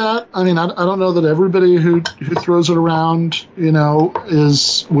see that. I mean, I don't know that everybody who throws it around, you know,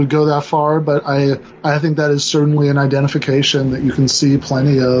 would go that far, but I think that is certainly an identification that you can see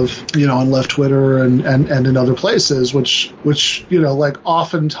plenty of, you know, on left Twitter and in other places, which, you know, like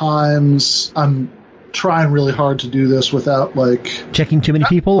oftentimes I'm trying really hard to do this without like checking too many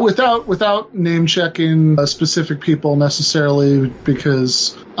people, without name checking specific people necessarily,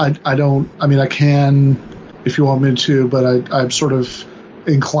 because I can, if you want me to, but I'm sort of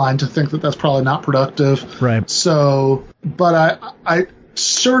inclined to think that that's probably not productive. Right. So, but I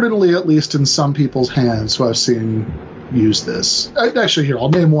certainly, at least in some people's hands who I've seen use this. Actually, here, I'll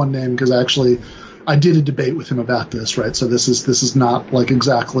name one name, because I did a debate with him about this, right? So this is not like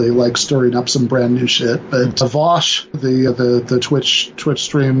exactly like stirring up some brand new shit, but Vosh, the Twitch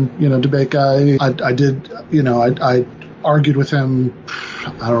stream, you know, debate guy, I argued with him,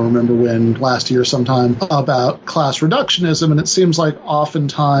 I don't remember when, last year sometime, about class reductionism, and it seems like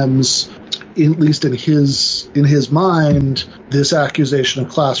oftentimes, at least in his mind, this accusation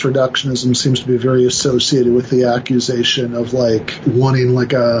of class reductionism seems to be very associated with the accusation of like wanting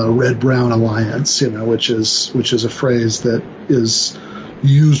like a red-brown alliance, you know, which is a phrase that is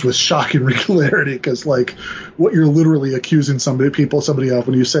used with shocking regularity, because like what you're literally accusing somebody of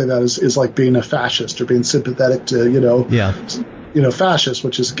when you say that is like being a fascist or being sympathetic to, you know, fascist,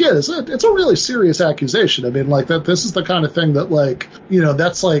 which is, again, it's a really serious accusation. I mean, like that, this is the kind of thing that, like, you know,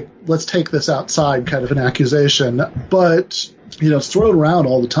 that's like, let's take this outside kind of an accusation, but, you know, it's thrown around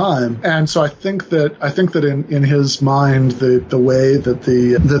all the time. And so I think that in his mind, the way that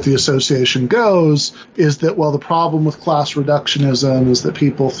the association goes is that, well, the problem with class reductionism is that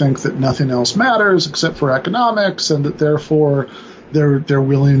people think that nothing else matters except for economics, and that therefore they're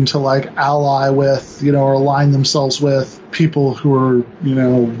willing to like ally with, you know, or align themselves with people who are, you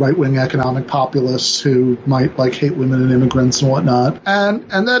know, right-wing economic populists who might like hate women and immigrants and whatnot. And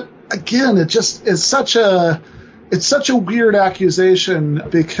that, again, it's such a weird accusation,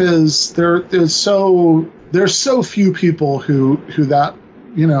 because there's so few people who that,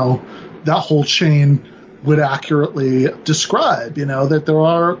 you know, that whole chain would accurately describe, you know, that there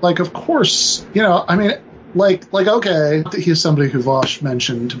are, like, of course, you know, I mean, like, okay, he's somebody who Vosh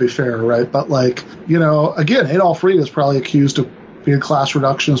mentioned, to be fair, right? But, like, you know, again, Adolf Reed is probably accused of being a class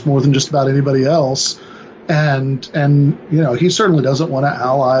reductionist more than just about anybody else. And you know, he certainly doesn't want to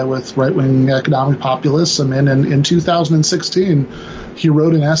ally with right-wing economic populists. I mean, in 2016, he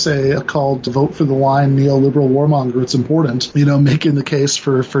wrote an essay called "Vote for the Line, Neoliberal Warmonger. It's Important," you know, making the case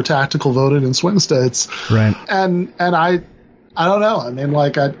for tactical voting in swing states. Right. And I don't know. I mean,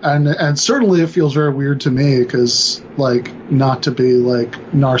 like, and certainly it feels very weird to me, because, like, not to be like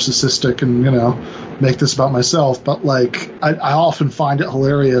narcissistic and, you know, make this about myself, but like, I often find it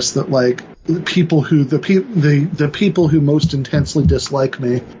hilarious that, like, the people who most intensely dislike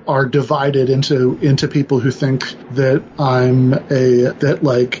me are divided into people who think that I'm a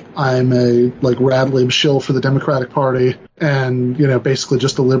rad-lib shill for the Democratic Party, and, you know, basically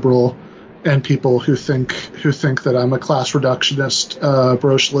just a liberal, and people who think that I'm a class reductionist,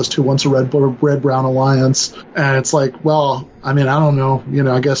 brocialist who wants a red-brown alliance. And it's like, well, I mean, I don't know, you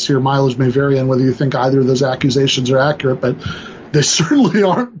know, I guess your mileage may vary on whether you think either of those accusations are accurate, but they certainly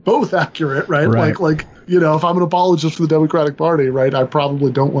aren't both accurate, right? Right. Like if I'm an apologist for the Democratic Party, right, I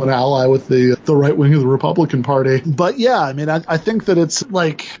probably don't want to ally with the right wing of the Republican Party. But yeah, I mean, I think that it's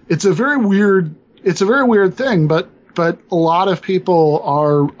a very weird thing, but a lot of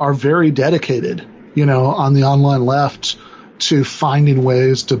people are very dedicated, on the online left to finding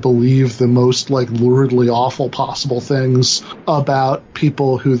ways to believe the most luridly awful possible things about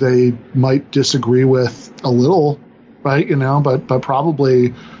people who they might disagree with a little, right? But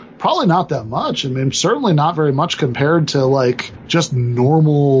probably not that much. I mean, certainly not very much compared to just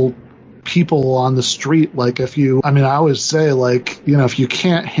normal people on the street. I always say if you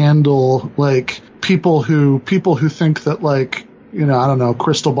can't handle people who think that I don't know,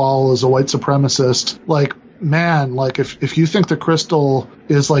 Crystal Ball is a white supremacist, man, if you think that Crystal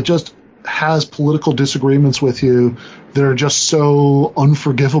is just has political disagreements with you that are just so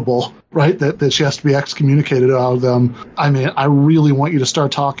unforgivable, right, that she has to be excommunicated out of them. I mean, I really want you to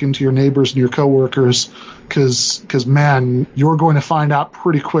start talking to your neighbors and your coworkers, because man, you're going to find out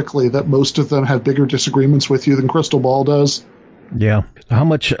pretty quickly that most of them have bigger disagreements with you than Crystal Ball does. Yeah. How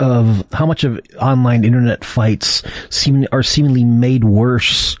much of online internet fights are seemingly made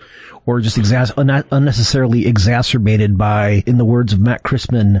worse or just unnecessarily exacerbated by, in the words of Matt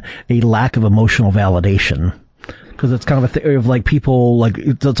Christman, a lack of emotional validation? Because it's kind of a thing of people,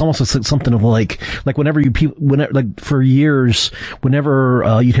 it's almost something of whenever for years,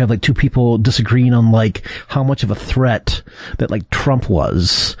 whenever you'd have two people disagreeing on how much of a threat that Trump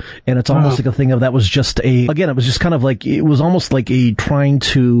was, and it's almost a thing of that was just it was just kind of it was almost a trying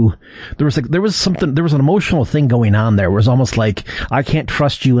to, there was an emotional thing going on there where it was almost I can't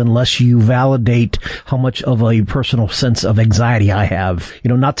trust you unless you validate how much of a personal sense of anxiety I have,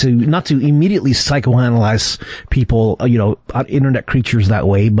 not to immediately psychoanalyze people, internet creatures that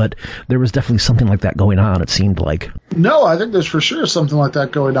way, but there was definitely something like that going on, it seemed like. No, I think there's for sure something like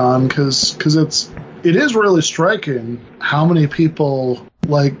that going on, because it is really striking how many people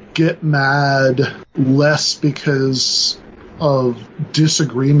get mad less because of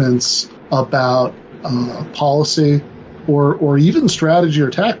disagreements about policy or even strategy or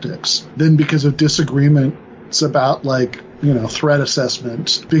tactics than because of disagreements about threat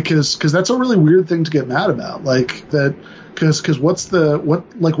assessment, because that's a really weird thing to get mad about. Because what's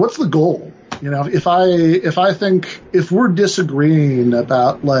the goal? If we're disagreeing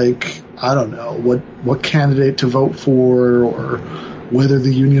about I don't know what candidate to vote for, or whether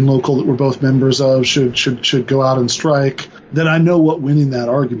the union local that we're both members of should go out and strike, then I know what winning that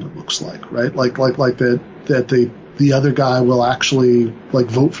argument looks like, right? That the other guy will actually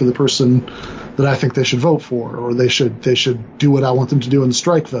vote for the person that I think they should vote for, or they should do what I want them to do in the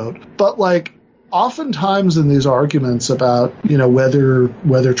strike vote. But oftentimes in these arguments about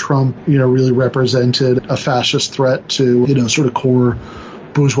whether Trump really represented a fascist threat to sort of core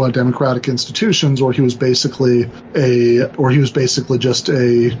bourgeois democratic institutions, or he was basically just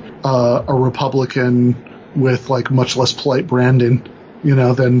a Republican with much less polite branding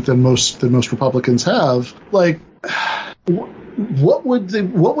than most Republicans have, what would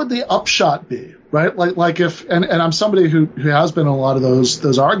the upshot be, right? If and I'm somebody who has been in a lot of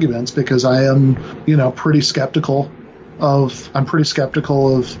those arguments, because I am pretty skeptical of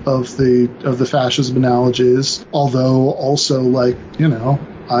the fascism analogies, although also I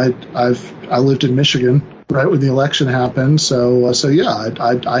lived in Michigan right when the election happened, so yeah,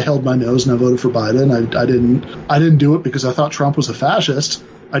 I held my nose and I voted for Biden. I didn't do it because I thought Trump was a fascist.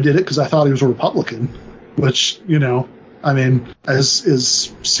 I did it because I thought he was a Republican, which I mean,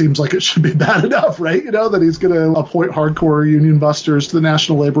 seems like it should be bad enough, right? That he's going to appoint hardcore union busters to the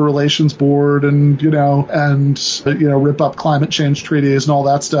National Labor Relations Board and rip up climate change treaties and all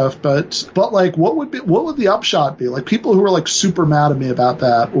that stuff. But what would the upshot be? People who are super mad at me about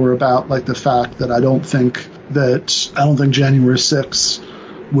that, or about the fact that I don't think January 6th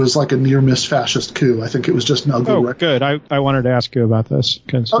was a near-miss fascist coup. I think it was just an ugly record. Good. I wanted to ask you about this.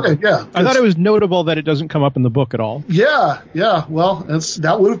 Okay, yeah. I thought it was notable that it doesn't come up in the book at all. Yeah. Well,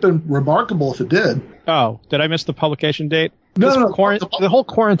 that would have been remarkable if it did. Oh, did I miss the publication date? No. The whole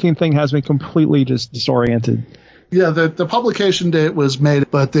quarantine thing has me completely just disoriented. Yeah, the publication date was made,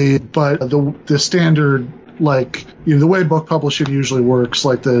 but the standard, the way book publishing usually works,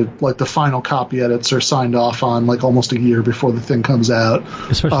 the final copy edits are signed off on almost a year before the thing comes out.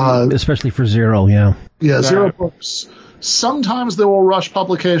 Especially for Zero, yeah. Yeah, right. Zero books. Sometimes they will rush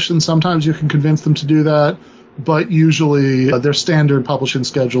publication. Sometimes you can convince them to do that, but usually their standard publishing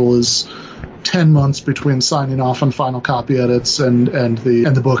schedule is 10 months between signing off on final copy edits and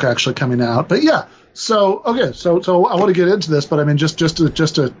the book actually coming out. But yeah. So I want to get into this, but I mean, just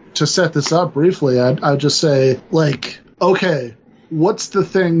to set this up briefly, I'd just say, okay, what's the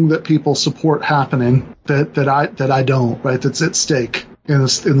thing that people support happening that I don't, right? That's at stake in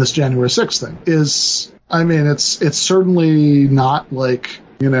this January 6th thing it's certainly not like,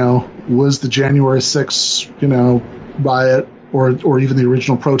 was the January 6th, riot or even the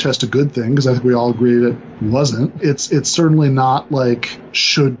original protest a good thing? Because I think we all agreed it wasn't. It's certainly not like,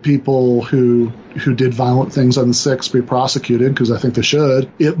 should people who did violent things on the 6th be prosecuted? Because I think they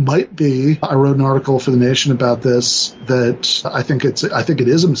should. It might be. I wrote an article for The Nation about this, that I think it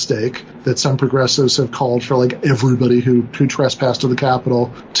is a mistake that some progressives have called for, like, everybody who trespassed to the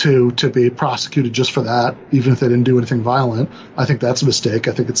Capitol to be prosecuted just for that, even if they didn't do anything violent. I think that's a mistake.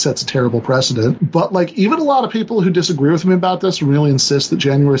 I think it sets a terrible precedent. But, like, even a lot of people who disagree with me about this and really insist that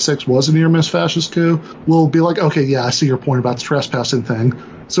January 6th was a near-miss fascist coup will be like, okay, yeah, I see your point about the trespassing thing.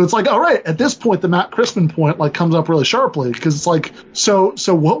 So it's like, all right, at this point, the Matt Crispin point, like, comes up really sharply, because it's like, so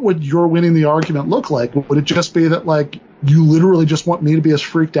what would your winning the argument look like? Would it just be that, like, you literally just want me to be as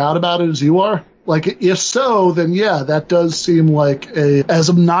freaked out about it as you are? Like, if so, then yeah, that does seem like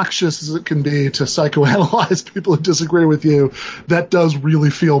as obnoxious as it can be to psychoanalyze people who disagree with you, that does really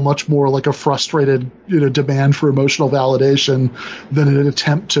feel much more like a frustrated, demand for emotional validation than an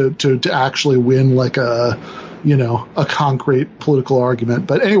attempt to actually win, like, a concrete political argument.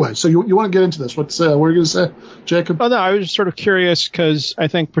 But anyway, so you want to get into this. What are you going to say, Jacob? Oh, no, I was just sort of curious because I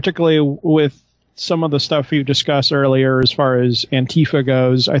think particularly with some of the stuff you discussed earlier as far as Antifa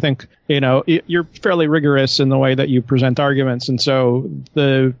goes, I think, you're fairly rigorous in the way that you present arguments. And so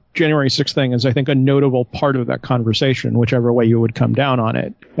the January 6th thing is, I think, a notable part of that conversation, whichever way you would come down on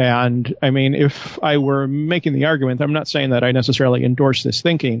it. And I mean, if I were making the argument, I'm not saying that I necessarily endorse this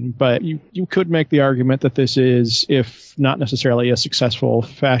thinking, but you could make the argument that this is, if not necessarily a successful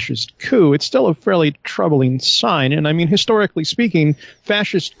fascist coup, it's still a fairly troubling sign. And I mean, historically speaking,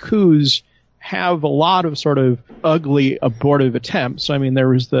 fascist coups have a lot of sort of ugly abortive attempts. I mean,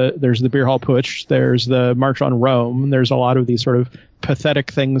 there's the Beer Hall Putsch, there's the March on Rome, there's a lot of these sort of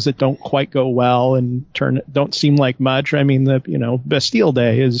pathetic things that don't quite go well and don't seem like much. I mean, the Bastille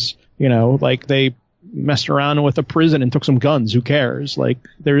Day is, like they messed around with a prison and took some guns. Who cares? Like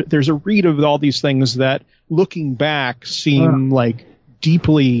there's a read of all these things that, looking back, seem like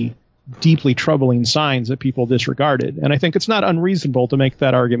deeply troubling signs that people disregarded. And I think it's not unreasonable to make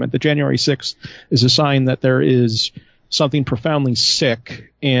that argument that January 6th is a sign that there is something profoundly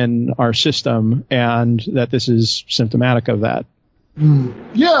sick in our system and that this is symptomatic of that.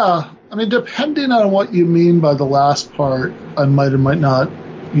 Yeah. I mean, depending on what you mean by the last part, I might or might not,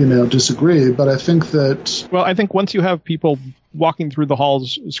 disagree. But I think that... Well, I think once you have people walking through the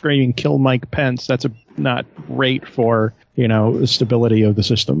halls screaming, "Kill Mike Pence," that's not great for, the stability of the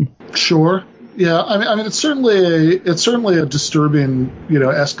system. Sure. Yeah, I mean, it's certainly a disturbing,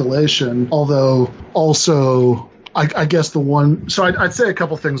 escalation. Although also, I guess the one. So I'd say a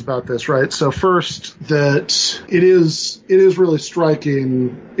couple things about this, right? So first, that it is really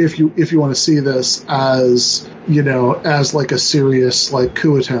striking if you want to see this as as like a serious like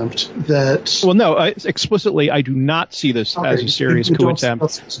coup attempt. That no, explicitly I do not see this as a serious coup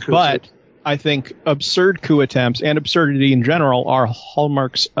attempt, but I think absurd coup attempts and absurdity in general are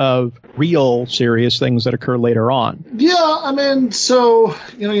hallmarks of real serious things that occur later on. Yeah, I mean, so,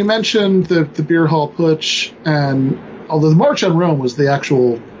 you mentioned the Beer Hall Putsch, and although the March on Rome was the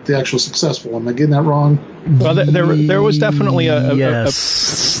actual successful one. Am I getting that wrong? Well, there was definitely an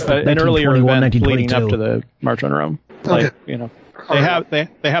earlier event leading up to the March on Rome. Like,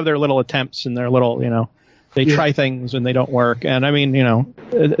 they have their little attempts and their little, they try things and they don't work. And I mean,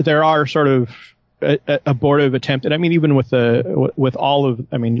 there are sort of abortive attempts. And I mean, even with all of,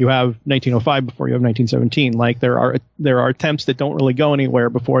 I mean, you have 1905 before you have 1917. Like there are attempts that don't really go anywhere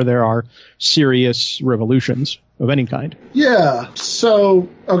before there are serious revolutions of any kind. Yeah. So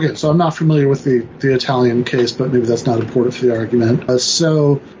I'm not familiar with the Italian case, but maybe that's not important for the argument.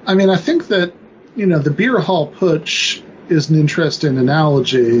 So, I mean, I think that, the Beer Hall Putsch is an interesting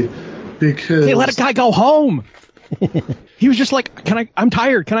analogy. Because they let a guy go home. He was just like, I'm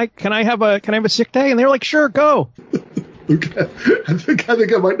tired. Can I have a sick day? And they were like, sure, go. Okay. I think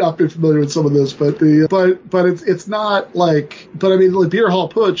I might not be familiar with some of this, but it's not like, but I mean, the Beer Hall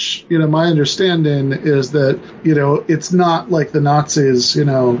Putsch, my understanding is that, it's not like the Nazis,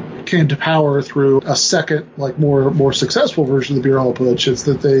 came to power through a second, like more successful version of the Beer Hall Putsch. It's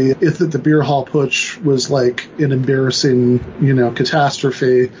that the Beer Hall Putsch was like an embarrassing,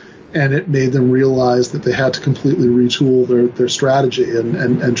 catastrophe. And it made them realize that they had to completely retool their strategy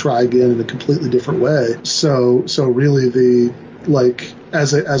and try again in a completely different way. So really like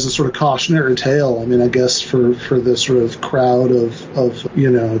as a sort of cautionary tale. I mean, I guess for the sort of crowd of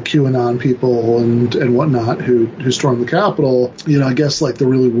QAnon people and whatnot who stormed the Capitol, I guess like the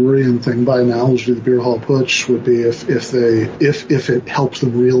really worrying thing by analogy to the beer hall putsch would be if it helped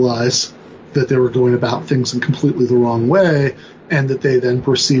them realize that they were going about things in completely the wrong way, and that they then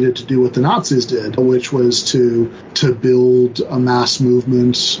proceeded to do what the Nazis did, which was to build a mass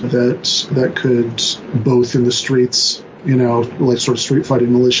movement that could, both in the streets, like sort of street fighting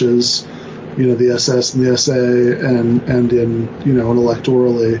militias, the SS and the SA, and in,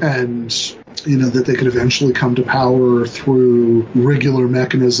 electorally, and, that they could eventually come to power through regular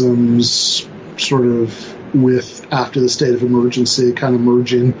mechanisms, sort of with, after the state of emergency, kind of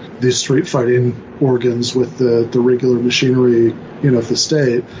merging these street fighting organs with the regular machinery, of the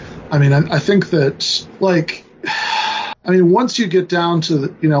state. I mean, I think that, once you get down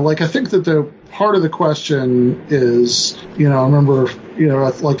to, I think that the part of the question is, I remember,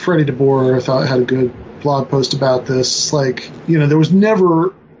 like Freddie DeBoer, I thought had a good blog post about this. There was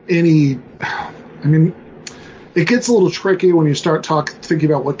never any, it gets a little tricky when you start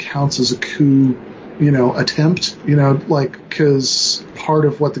thinking about what counts as a coup, attempt, because part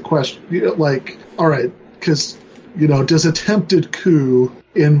of what the question, all right, because, does attempted coup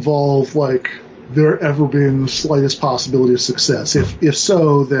involve, there ever being the slightest possibility of success? If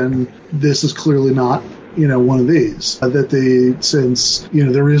so, then this is clearly not, one of these. Since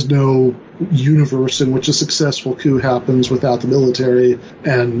there is no universe in which a successful coup happens without the military,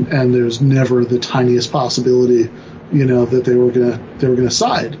 and there's never the tiniest possibility, that they were gonna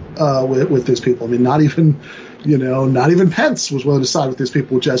side with these people. I mean, not even Pence was willing to side with these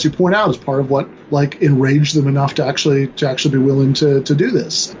people, which, as you point out, is part of what enraged them enough to actually be willing to do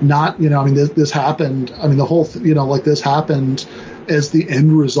this. Not, this happened. The whole, this happened as the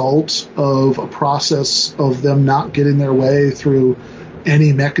end result of a process of them not getting their way through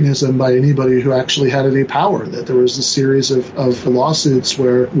any mechanism by anybody who actually had any power. That there was a series of lawsuits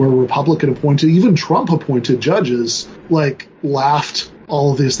where Republican appointed, even Trump appointed judges, laughed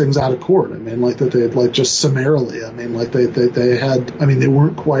all of these things out of court. That they just summarily. They had. They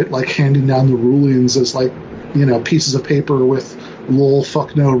weren't quite handing down the rulings as pieces of paper with "lol,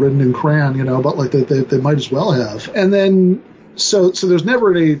 fuck no" written in crayon. But they might as well have. And then so there's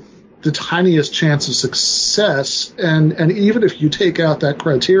never the tiniest chance of success, and even if you take out that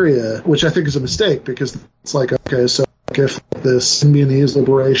criteria, which I think is a mistake, because it's okay, so if this Vietnamese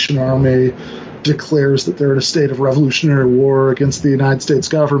Liberation Army declares that they're in a state of revolutionary war against the United States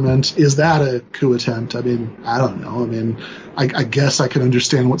government, is that a coup attempt? I don't know. I guess I can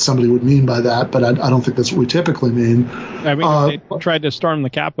understand what somebody would mean by that, but I don't think that's what we typically mean. If they tried to storm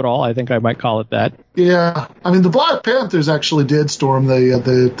the Capitol, I think I might call it that. Yeah. The Black Panthers actually did storm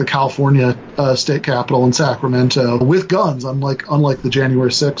the California state capitol in Sacramento with guns, unlike the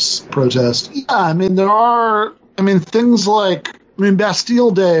January 6th protest. Yeah, there are, things like,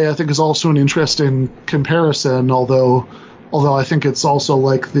 Bastille Day, I think, is also an interesting comparison, although I think it's also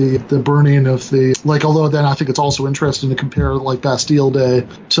the burning of the, although then I think it's also interesting to compare Bastille Day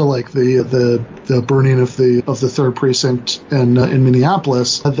to the burning of the 3rd precinct in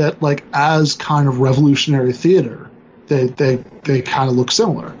Minneapolis, that as kind of revolutionary theater, they kind of look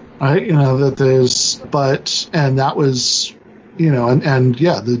similar, right? That there's, and that was,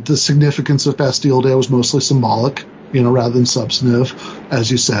 the significance of Bastille Day was mostly symbolic, rather than substantive, as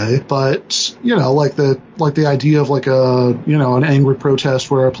you say. But, the idea of an angry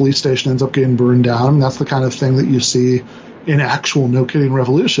protest where a police station ends up getting burned down, that's the kind of thing that you see in actual no-kidding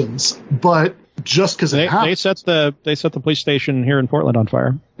revolutions. But just because they set the police station here in Portland on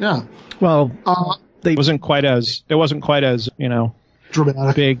fire. Yeah. Well, it wasn't quite as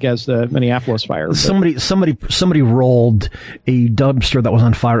dramatic, big as the Minneapolis fire. Somebody rolled a dumpster that was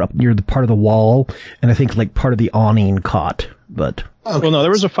on fire up near the part of the wall, and I think part of the awning caught. But well, no,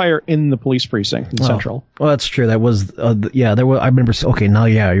 there was a fire in the police precinct in Central. Well, that's true. That was there was. I remember. Okay, now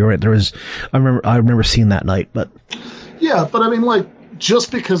you're right. There was. I remember seeing that night, but yeah, but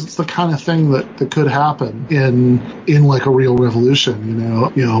just because it's the kind of thing that could happen in a real revolution,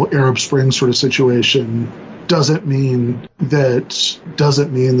 Arab Spring sort of situation, doesn't mean that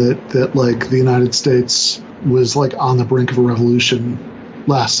the United States was on the brink of a revolution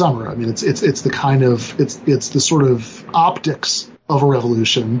last summer. It's the kind of it's the sort of optics of a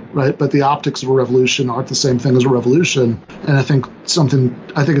revolution, right? But the optics of a revolution aren't the same thing as a revolution. And I think it's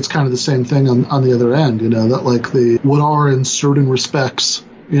kind of the same thing on the other end, that what are in certain respects,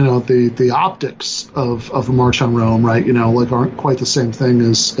 the optics of the March on Rome, right? Like aren't quite the same thing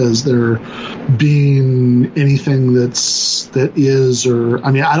as there being anything that is, or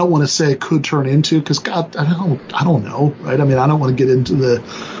I mean, I don't want to say could turn into, because God, I don't know, right? I mean, I don't want to get into the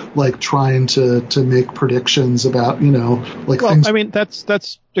like trying to make predictions about like things. I mean,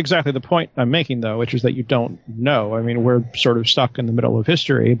 that's exactly the point I'm making, though, which is that you don't know. I mean, we're sort of stuck in the middle of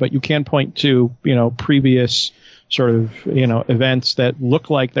history, but you can point to previous sort of events that look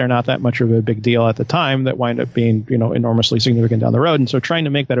like they're not that much of a big deal at the time that wind up being enormously significant down the road. And so trying to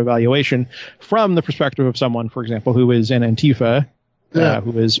make that evaluation from the perspective of someone, for example, who is in Antifa,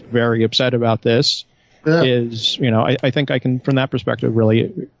 who is very upset about this, is I think I can, from that perspective,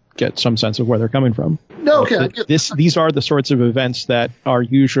 really get some sense of where they're coming from. No, okay. These are the sorts of events that are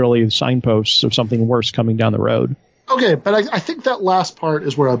usually signposts of something worse coming down the road. Okay, but I think that last part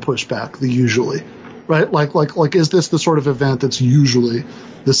is where I push back, the usually. Right? Like, is this the sort of event that's usually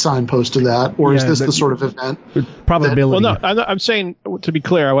the signpost to that? Or is this the sort of event? Probability. Well, no, I'm saying, to be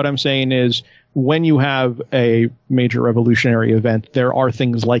clear, what I'm saying is when you have a major revolutionary event, there are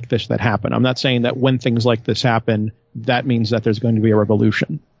things like this that happen. I'm not saying that when things like this happen, that means that there's going to be a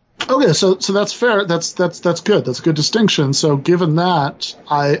revolution. Okay, so that's fair. That's good. That's a good distinction. So given that,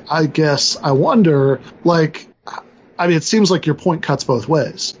 I guess I wonder, like, I mean, it seems like your point cuts both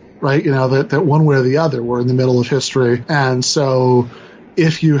ways, right? That one way or the other, we're in the middle of history. And so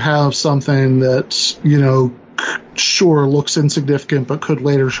if you have something that, sure looks insignificant, but could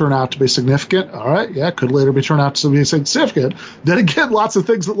later turn out to be significant. All right. Yeah. Could later turn out to be significant. Then again, lots of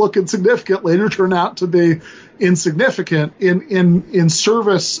things that look insignificant later turn out to be insignificant in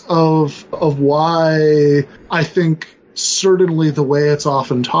service of why I think certainly the way it's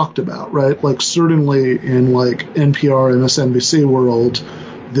often talked about, right? Like certainly in like NPR, MSNBC world,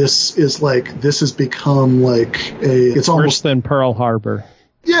 this has become like it's almost worse than Pearl Harbor.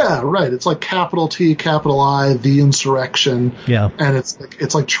 Yeah, right. It's like capital T, capital I, the insurrection. Yeah. And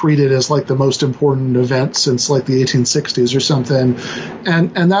it's like treated as like the most important event since like the 1860s or something.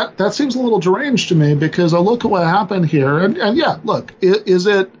 And that seems a little deranged to me, because I look at what happened here and yeah, look,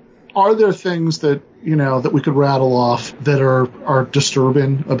 are there things that, that we could rattle off that are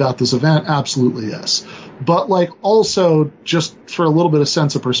disturbing about this event? Absolutely, yes. But like also just for a little bit of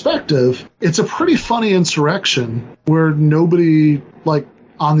sense of perspective, it's a pretty funny insurrection where nobody like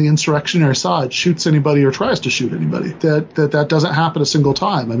on the insurrectionary side shoots anybody or tries to shoot anybody. That doesn't happen a single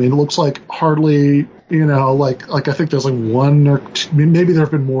time. I mean, it looks like hardly, like I think there's like one or two, maybe there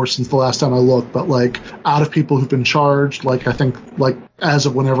have been more since the last time I looked, but like out of people who've been charged, like I think like as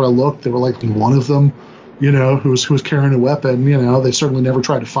of whenever I looked, there were like one of them, who was carrying a weapon. They certainly never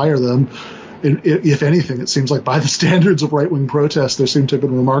tried to fire them. If anything, it seems like by the standards of right-wing protests, there seem to have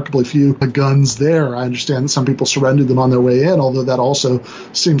been remarkably few guns there. I understand that some people surrendered them on their way in, although that also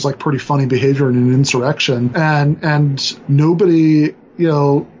seems like pretty funny behavior in an insurrection. And nobody,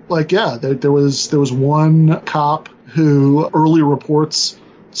 there was one cop who early reports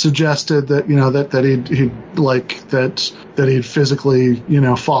suggested that that he'd physically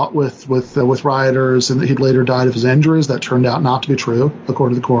fought with rioters and that he'd later died of his injuries. That turned out not to be true,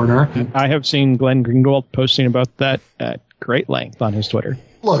 according to the coroner. I have seen Glenn Greenwald posting about that at great length on his Twitter.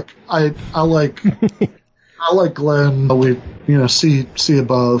 Look, I like I like Glenn. We see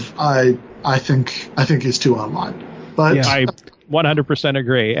above. I think he's too online, but. Yeah. I 100%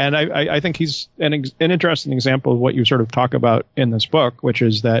 agree. And I think he's an interesting example of what you sort of talk about in this book, which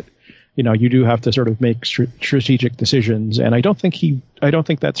is that, you do have to sort of make strategic decisions. And I don't think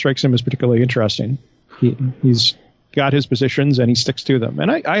that strikes him as particularly interesting. He's got his positions and he sticks to them. And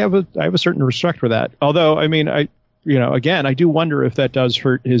I have a certain respect for that. Although, I mean, again, I do wonder if that does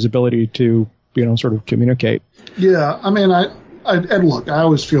hurt his ability to, sort of communicate. Yeah. I mean, and look, I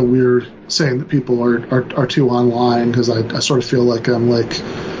always feel weird saying that people are too online, because I sort of feel like I'm like,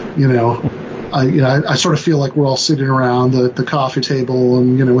 I sort of feel like we're all sitting around the coffee table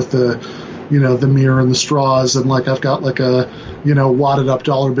and, with the mirror and the straws, and like I've got like a, wadded up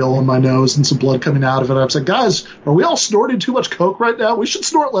dollar bill on my nose and some blood coming out of it. I'm saying, guys, are we all snorting too much Coke right now? We should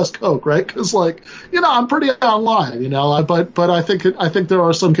snort less Coke, right? Because like, I'm pretty online, but I think there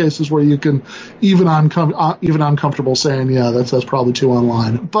are some cases where you can even I'm comfortable saying, yeah, that's probably too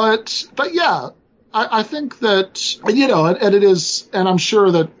online. But yeah. I think that, and it is, and I'm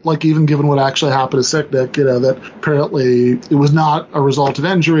sure that, like, even given what actually happened to Sicknick, that apparently it was not a result of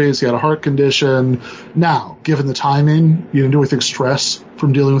injuries. He had a heart condition. Now, given the timing, do we think stress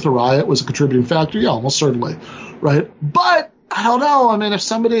from dealing with a riot was a contributing factor? Yeah, almost certainly, right? But I don't know. I mean,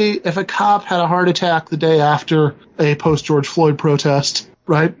 if a cop had a heart attack the day after a post-George Floyd protest,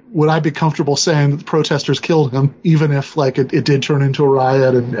 right? Would I be comfortable saying that the protesters killed him, even if like it did turn into a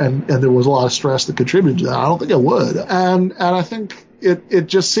riot and there was a lot of stress that contributed to that? I don't think it would. And I think it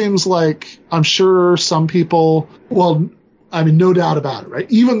just seems like, I'm sure some people, well, I mean, no doubt about it,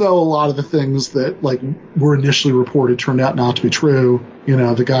 right? Even though a lot of the things that like were initially reported turned out not to be true, you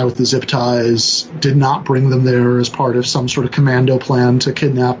know, the guy with the zip ties did not bring them there as part of some sort of commando plan to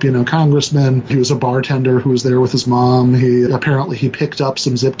kidnap, you know, congressmen. He was a bartender who was there with his mom. He picked up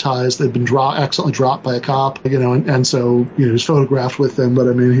some zip ties that had been accidentally dropped by a cop, you know, and so, you know, he was photographed with them. But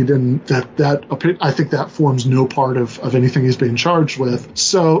I mean, he didn't, I think that forms no part of anything he's being charged with.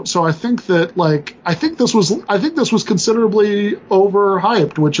 So I think that, like, I think this was considerably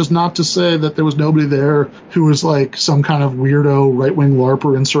overhyped, which is not to say that there was nobody there who was like some kind of weirdo right-wing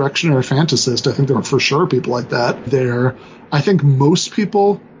LARPer, insurrectionary fantasist. I think there were for sure people like that there. I think most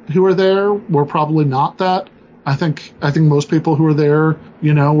people who were there were probably not that. I think most people who were there,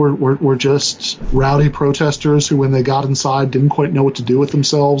 you know, were just rowdy protesters who, when they got inside, didn't quite know what to do with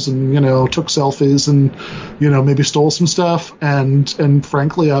themselves, and, you know, took selfies and, you know, maybe stole some stuff. And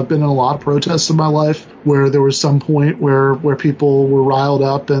frankly, I've been in a lot of protests in my life where there was some point where people were riled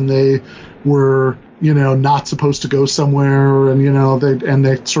up and they were, you know, not supposed to go somewhere, and, you know,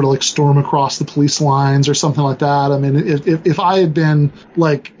 they sort of like storm across the police lines or something like that. I mean, if I had been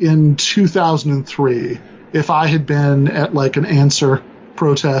like in 2003, if I had been at like an Answer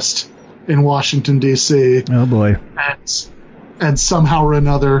protest in Washington, D.C. Oh boy. And somehow or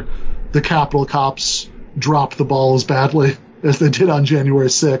another the Capitol cops dropped the ball as badly as they did on January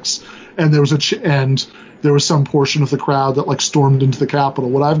 6th, and there was some portion of the crowd that like stormed into the Capitol,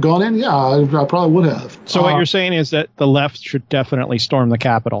 would I have gone in? Yeah, I probably would have. So what you're saying is that the left should definitely storm the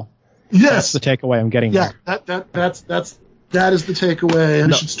Capitol. Yes. That's the takeaway I'm getting. Yeah, that is the takeaway.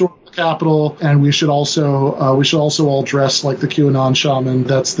 We should storm the Capitol, and we should also all dress like the QAnon shaman.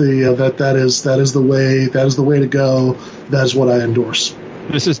 That's that is the way to go. That is what I endorse.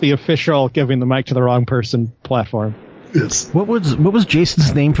 This is the official giving the mic to the wrong person platform. Yes. What was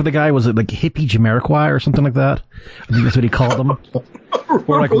Jason's name for the guy? Was it like Hippie Jamiroquai or something like that? I think that's what he called him.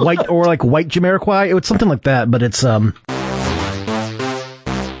 Or like white Jamiroquai. It was something like that, but it's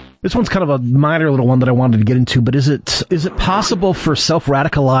this one's kind of a minor little one that I wanted to get into, but is it possible for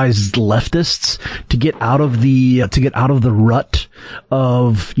self-radicalized leftists to get out of the rut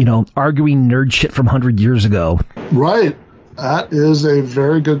of, you know, arguing nerd shit from 100 years ago? Right. That is a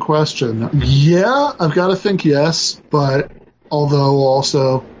very good question. Yeah, I've got to think yes, but although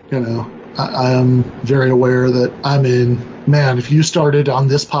also, you know, I am very aware that, I mean, man, if you started on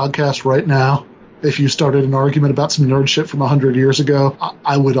this podcast right now, if you started an argument about some nerd shit from 100 years ago,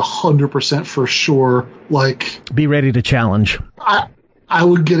 I would 100% for sure, like... Be ready to challenge. I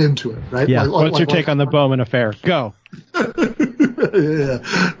would get into it, right? Yeah. What's your take on the Bowman affair? Go. Yeah.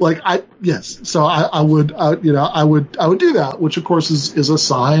 Yes. So I would do that, which of course is a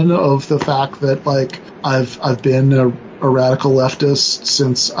sign of the fact that, like, I've been a radical leftist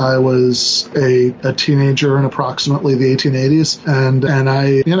since I was a teenager in approximately the 1880s, and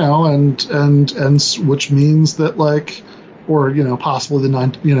I, you know, and which means that, like, or, you know, possibly the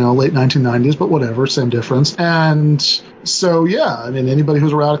late 1990s, but whatever, same difference. And so, yeah, I mean, anybody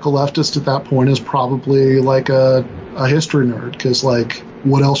who's a radical leftist at that point is probably like a history nerd, because, like,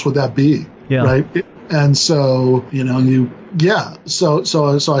 what else would that be? Yeah. Right. And so, you know, so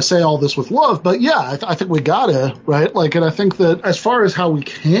I say all this with love, but yeah, I think we gotta, right? Like, and I think that as far as how we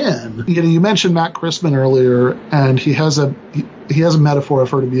can, you know, you mentioned Matt Christman earlier, and he has a metaphor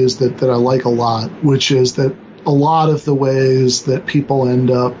I've heard him use that I like a lot, which is that a lot of the ways that people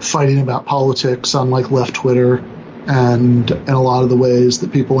end up fighting about politics on, like, left Twitter, and a lot of the ways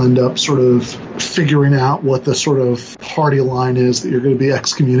that people end up sort of figuring out what the sort of party line is that you're going to be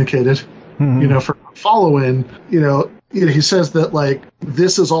excommunicated, you know, for following, you know, he says that, like,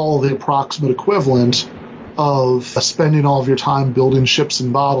 this is all the approximate equivalent of spending all of your time building ships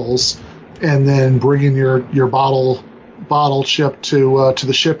and bottles, and then bringing your bottle ship to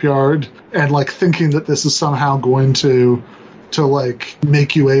the shipyard, and, like, thinking that this is somehow going to like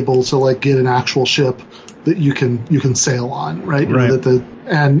make you able to, like, get an actual ship that you can sail on, right? You know,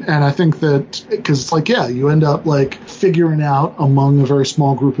 and I think that, because it's like, yeah, you end up, like, figuring out among a very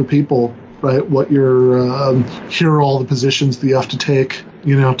small group of people, right, what here are all the positions that you have to take,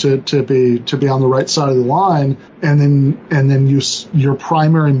 you know, to be on the right side of the line, and then your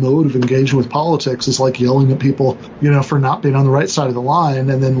primary mode of engaging with politics is, like, yelling at people, you know, for not being on the right side of the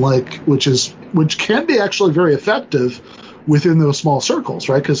line, and then, like, which can be actually very effective within those small circles,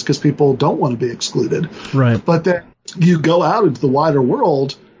 right? Because people don't want to be excluded, right? But then you go out into the wider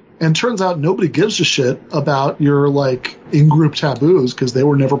world, And turns out nobody gives a shit about your like in-group taboos because they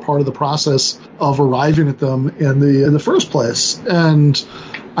were never part of the process of arriving at them in the first place. And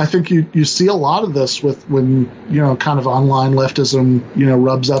I think you see a lot of this with when, kind of online leftism,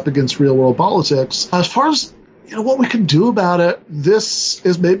 rubs up against real world politics. As far as, what we can do about it, this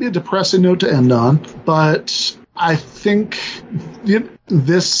is maybe a depressing note to end on, but I think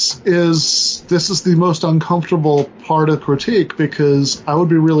this is the most uncomfortable part of critique, because I would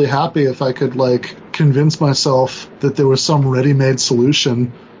be really happy if I could like convince myself that there was some ready-made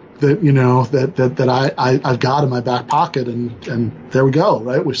solution that that I've got in my back pocket, and there we go,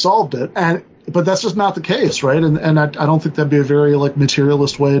 right? We solved it. But that's just not the case, right? And I don't think that'd be a very like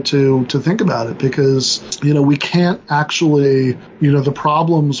materialist way to think about it, because we can't actually the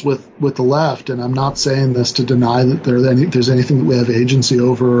problems with the left, and I'm not saying this to deny that there's anything that we have agency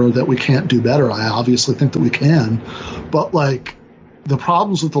over or that we can't do better. I obviously think that we can, but like the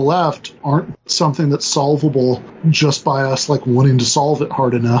problems with the left aren't something that's solvable just by us like wanting to solve it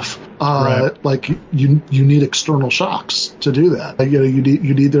hard enough. Right. Like you need external shocks to do that. You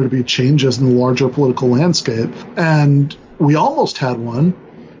need there to be changes in the larger political landscape, and we almost had one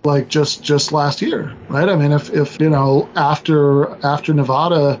like just last year, right? I mean, if after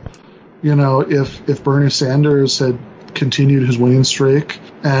Nevada, if Bernie Sanders had continued his winning streak,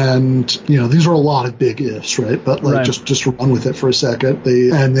 and these are a lot of big ifs, right? But like just run with it for a second.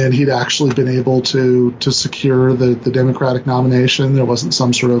 And then he'd actually been able to secure the Democratic nomination. There wasn't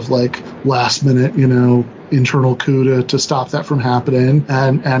some sort of like last minute internal coup to stop that from happening,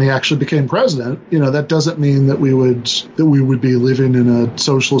 and he actually became president. That doesn't mean that we would be living in a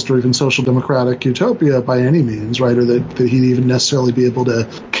socialist or even social democratic utopia by any means, right? Or that he'd even necessarily be able to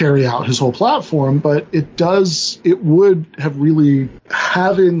carry out his whole platform. But it would have really,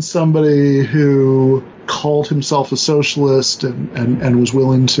 having somebody who called himself a socialist and was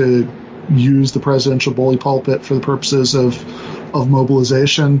willing to use the presidential bully pulpit for the purposes of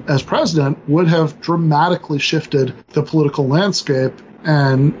mobilization as president would have dramatically shifted the political landscape.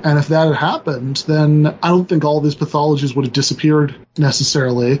 And if that had happened, then I don't think all these pathologies would have disappeared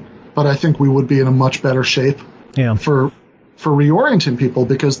necessarily, but I think we would be in a much better shape for reorienting people,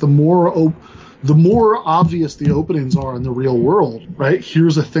 because the more obvious the openings are in the real world, right?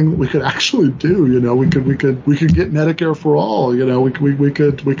 Here's a thing that we could actually do. We could get Medicare for all.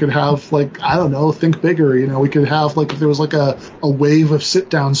 We could have like, I don't know, think bigger. We could have like, if there was like a wave of sit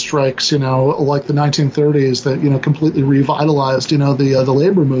down strikes, like the 1930s that completely revitalized the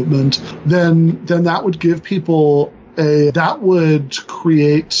labor movement. Then that would give people that would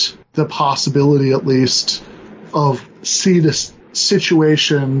create the possibility, at least, of see this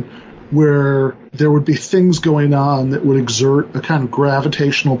situation where there would be things going on that would exert a kind of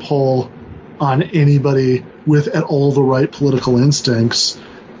gravitational pull on anybody with at all the right political instincts,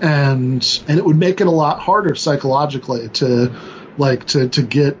 and it would make it a lot harder psychologically to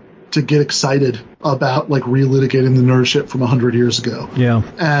get excited about like relitigating the nerdship from 100 years ago. Yeah.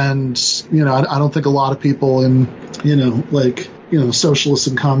 And I don't think a lot of people in socialists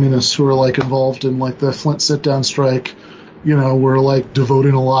and communists who are like involved in like the Flint sit-down strike we're like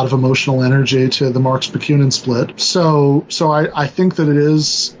devoting a lot of emotional energy to the Marx-Bakunin split. So I think that it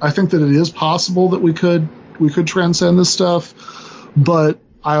is possible that we could transcend this stuff, but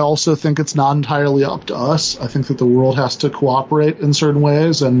I also think it's not entirely up to us. I think that the world has to cooperate in certain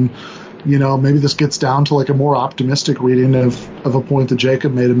ways, and maybe this gets down to like a more optimistic reading of a point that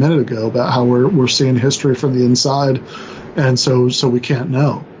Jacob made a minute ago about how we're seeing history from the inside, and so we can't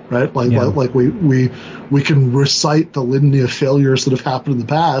know. Right? Like we can recite the litany of failures that have happened in the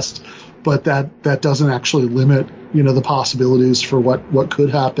past, but that doesn't actually limit, the possibilities for what could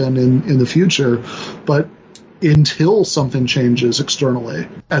happen in the future. But until something changes externally,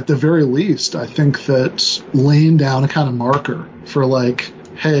 at the very least, I think that laying down a kind of marker for like,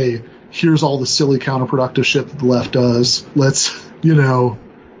 hey, here's all the silly counterproductive shit that the left does.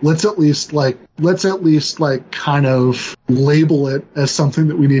 Let's at least kind of label it as something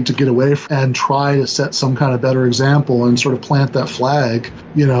that we need to get away from and try to set some kind of better example and sort of plant that flag,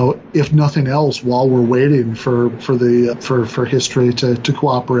 if nothing else, while we're waiting for history to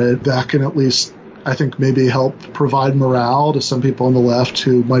cooperate. That can at least, I think, maybe help provide morale to some people on the left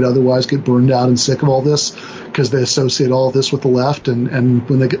who might otherwise get burned out and sick of all this because they associate all of this with the left, and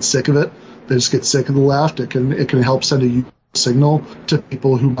when they get sick of it, they just get sick of the left. It can help send a signal to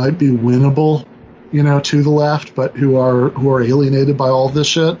people who might be winnable, to the left, but who are alienated by all this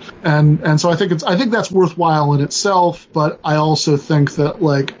shit. And so I think that's worthwhile in itself, but I also think that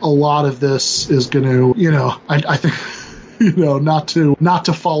like a lot of this is going to, I think not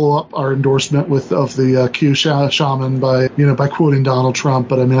to follow up our endorsement of the Q shaman by quoting Donald Trump,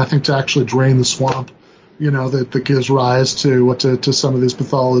 but I mean, I think to actually drain the swamp, that gives rise to some of these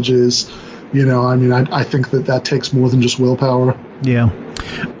pathologies. I think that takes more than just willpower. Yeah.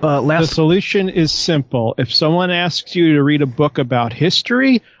 The solution is simple. If someone asks you to read a book about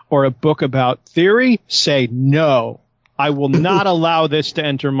history or a book about theory, say no. I will not allow this to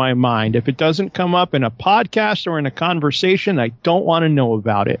enter my mind. If it doesn't come up in a podcast or in a conversation, I don't want to know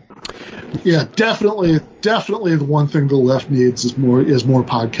about it. Yeah, definitely the one thing the left needs is more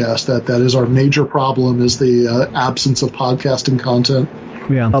podcasts. That is our major problem, is the absence of podcasting content.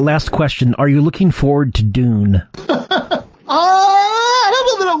 Yeah. Last question. Are you looking forward to Dune? I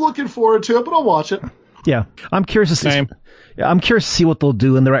don't know that I'm looking forward to it, but I'll watch it. Yeah. I'm curious to see. Same. Yeah, I'm curious to see what they'll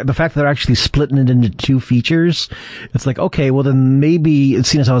do, and the fact that they're actually splitting it into 2 features, it's like, okay, well then maybe it's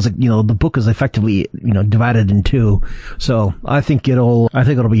seen as I was like, the book is effectively, divided in 2. So I think it'll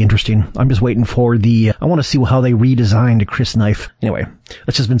be interesting. I'm just waiting for I want to see how they redesigned Chris Knife. Anyway,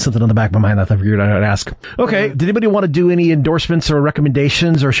 that's just been something on the back of my mind that I figured I'd ask. Okay, did anybody want to do any endorsements or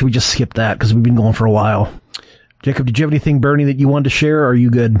recommendations, or should we just skip that because we've been going for a while? Jacob, did you have anything burning that you wanted to share, or are you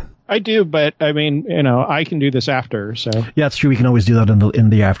good? I do, but I mean, I can do this after, so. Yeah, it's true. We can always do that in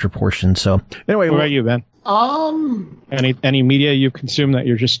the after portion. So anyway, what about you, Ben? Any media you've consumed that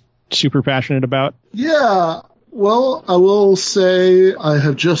you're just super passionate about? Yeah. Well, I will say I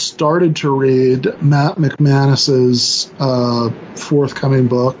have just started to read Matt McManus's forthcoming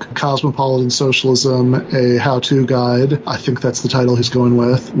book, Cosmopolitan Socialism: A How-To Guide. I think that's the title he's going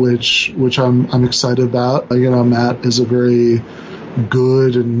with, which I'm excited about. Matt is a very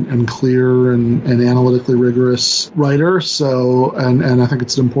good and clear and analytically rigorous writer. So, and I think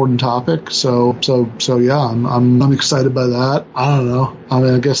it's an important topic. So yeah, I'm excited by that. I don't know. I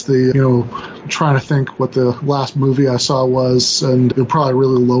mean, I guess trying to think what the last movie I saw was, and it'll probably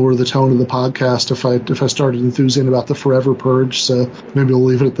really lower the tone of the podcast if I started enthusing about the Forever Purge. So maybe we'll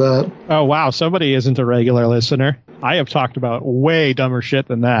leave it at that. Oh wow, somebody isn't a regular listener. I have talked about way dumber shit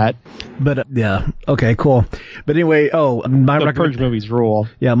than that. But yeah, okay, cool. But anyway, the Purge movies rule.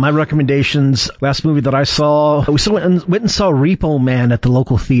 Yeah, my recommendations. Last movie that I saw, we went and saw Repo Man at the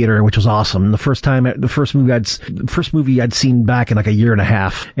local theater, which was awesome. The first movie I'd seen back in like a year and a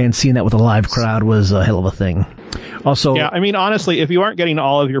half, and seeing that with a live crowd was a hell of a thing. Also, yeah, I mean, honestly, if you aren't getting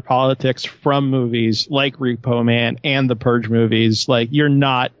all of your politics from movies like Repo Man and the Purge movies, like, you're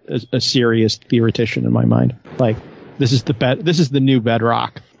not a serious theoretician in my mind. Like, this is the new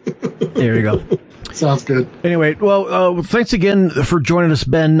bedrock. There you go. Sounds good. Anyway, well, thanks again for joining us,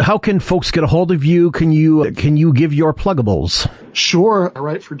 Ben. How can folks get a hold of you? Can you give your pluggables? Sure. I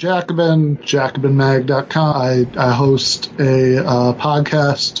write for Jacobin, jacobinmag.com. I host a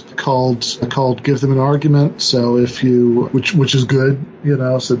podcast called Give Them an Argument. So which is good,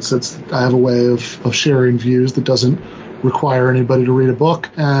 since I have a way of sharing views that doesn't require anybody to read a book.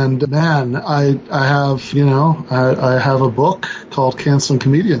 And man, I have a book called Canceling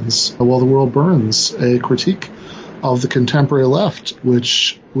Comedians While the World Burns, a critique of the contemporary left,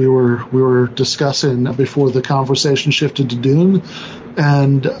 which we were discussing before the conversation shifted to Dune.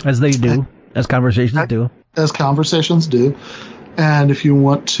 And as conversations do. And if you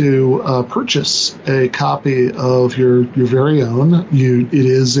want to purchase a copy of your very own, it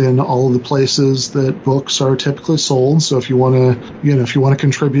is in all of the places that books are typically sold. So if you want to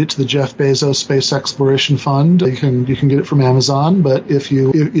contribute to the Jeff Bezos Space Exploration Fund, you can get it from Amazon. But if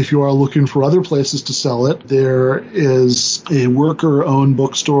you are looking for other places to sell it, there is a worker-owned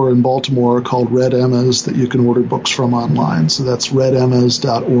bookstore in Baltimore called Red Emma's that you can order books from online. So that's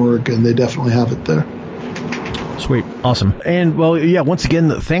redemmas.org, and they definitely have it there. Sweet. Awesome. And, well, yeah, once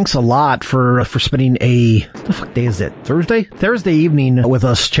again, thanks a lot for spending what the fuck day is it? Thursday evening with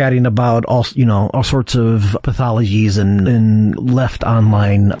us chatting about all sorts of pathologies and left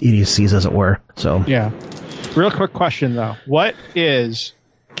online idiocies, as it were. So. Yeah. Real quick question, though. What is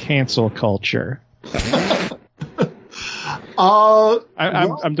cancel culture? I'm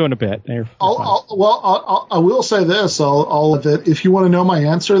doing a bit. I will say this. That if you want to know my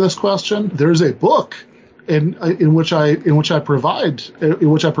answer to this question, there's a book in which I provide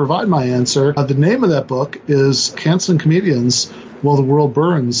my answer. The name of that book is Canceling Comedians While the World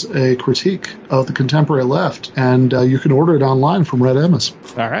Burns, a critique of the contemporary left, and you can order it online from Red Emma's.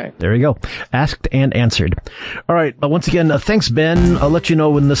 All right, there you go. Asked and answered. All right. Once again, thanks, Ben. I'll let you know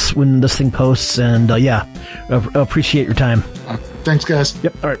when this thing posts, and appreciate your time. Thanks, guys.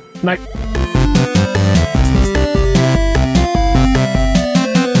 Yep. All right. Night.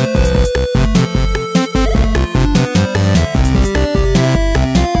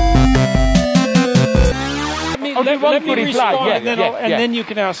 Let me to reply. Respond, and then you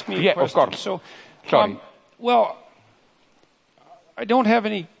can ask me a question. Of course. So, sorry. Well, I don't have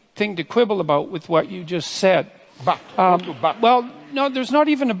anything to quibble about with what you just said. But. Well, no, there's not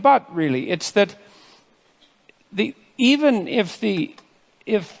even a but, really. It's that even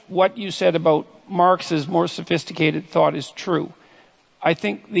if what you said about Marx's more sophisticated thought is true, I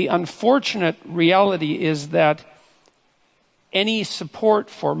think the unfortunate reality is that any support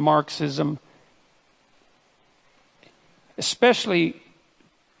for Marxism, especially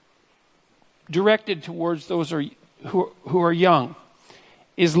directed towards those who are young,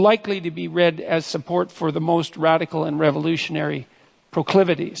 is likely to be read as support for the most radical and revolutionary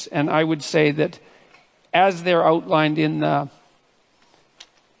proclivities. And I would say that as they're outlined in the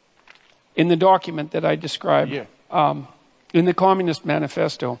document that I described, in the Communist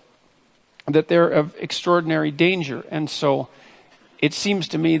Manifesto, that they're of extraordinary danger. And so it seems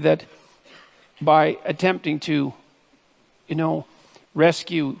to me that by attempting to,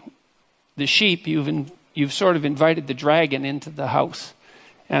 rescue the sheep, you've sort of invited the dragon into the house.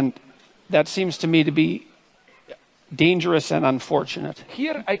 And that seems to me to be dangerous and unfortunate.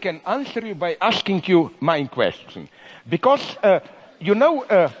 Here I can answer you by asking you my question. Because,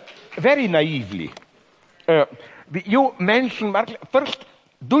 very naively, you mentioned, Marx. First,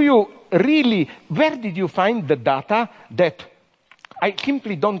 do you really, where did you find the data that I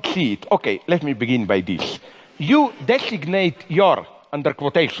simply don't see it? Okay, let me begin by this. You designate your, under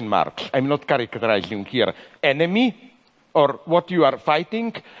quotation marks, I'm not characterizing here, enemy, or what you are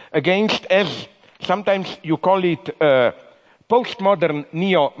fighting against, as sometimes you call it postmodern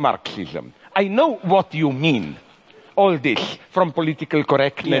neo-Marxism. I know what you mean. All this, from political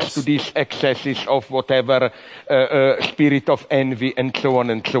correctness to these excesses of whatever spirit of envy and so on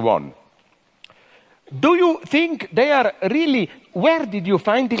and so on. Do you think they are really, where did you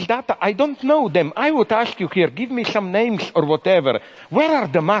find this data? I don't know them. I would ask you here, give me some names or whatever. Where are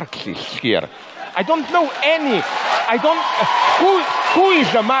the Marxists here? I don't know any. Who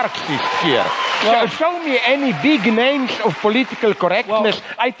is a Marxist here? Well, show me any big names of political correctness.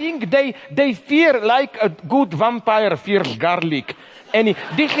 Well, I think they fear like a good vampire fears garlic.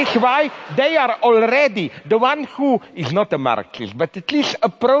 This is why they are already, the one who is not a Marxist, but at least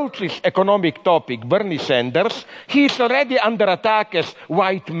approaches economic topic, Bernie Sanders, he is already under attack as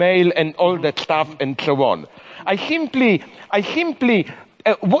white male and all that stuff and so on.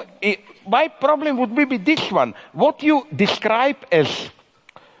 My problem would be this one. What you describe as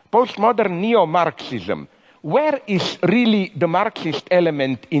postmodern neo-Marxism, where is really the Marxist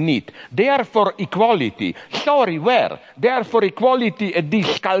element in it? They are for equality. Sorry, where? They are for equality at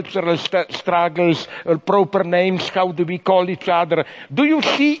these cultural struggles, proper names, how do we call each other? Do you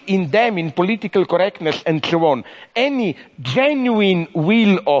see in them, in political correctness and so on, any genuine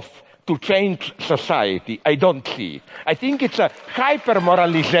will to change society? I don't see it. I think it's a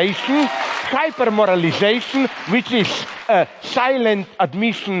hyper-moralization, which is a silent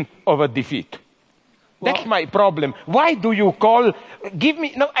admission of a defeat. That's my problem. Why do you call...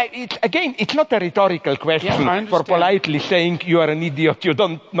 it's not a rhetorical question for politely saying you are an idiot, you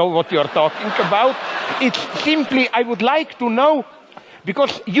don't know what you're talking about. It's simply, I would like to know,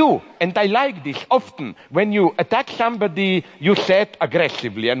 because you, and I like this often, when you attack somebody, you said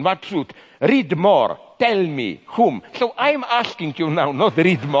aggressively, and what should? Read more. Tell me whom. So I'm asking you now, not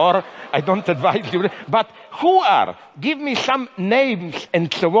read more, I don't advise you, but who are? Give me some names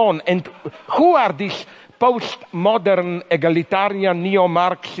and so on, and who are these postmodern, egalitarian,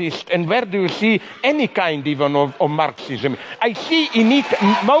 neo-Marxist, and where do you see any kind even of Marxism? I see in it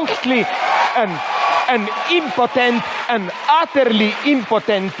mostly an impotent, an utterly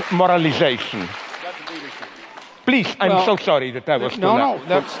impotent moralization. Please, I'm so sorry that I was No,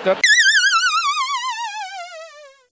 that's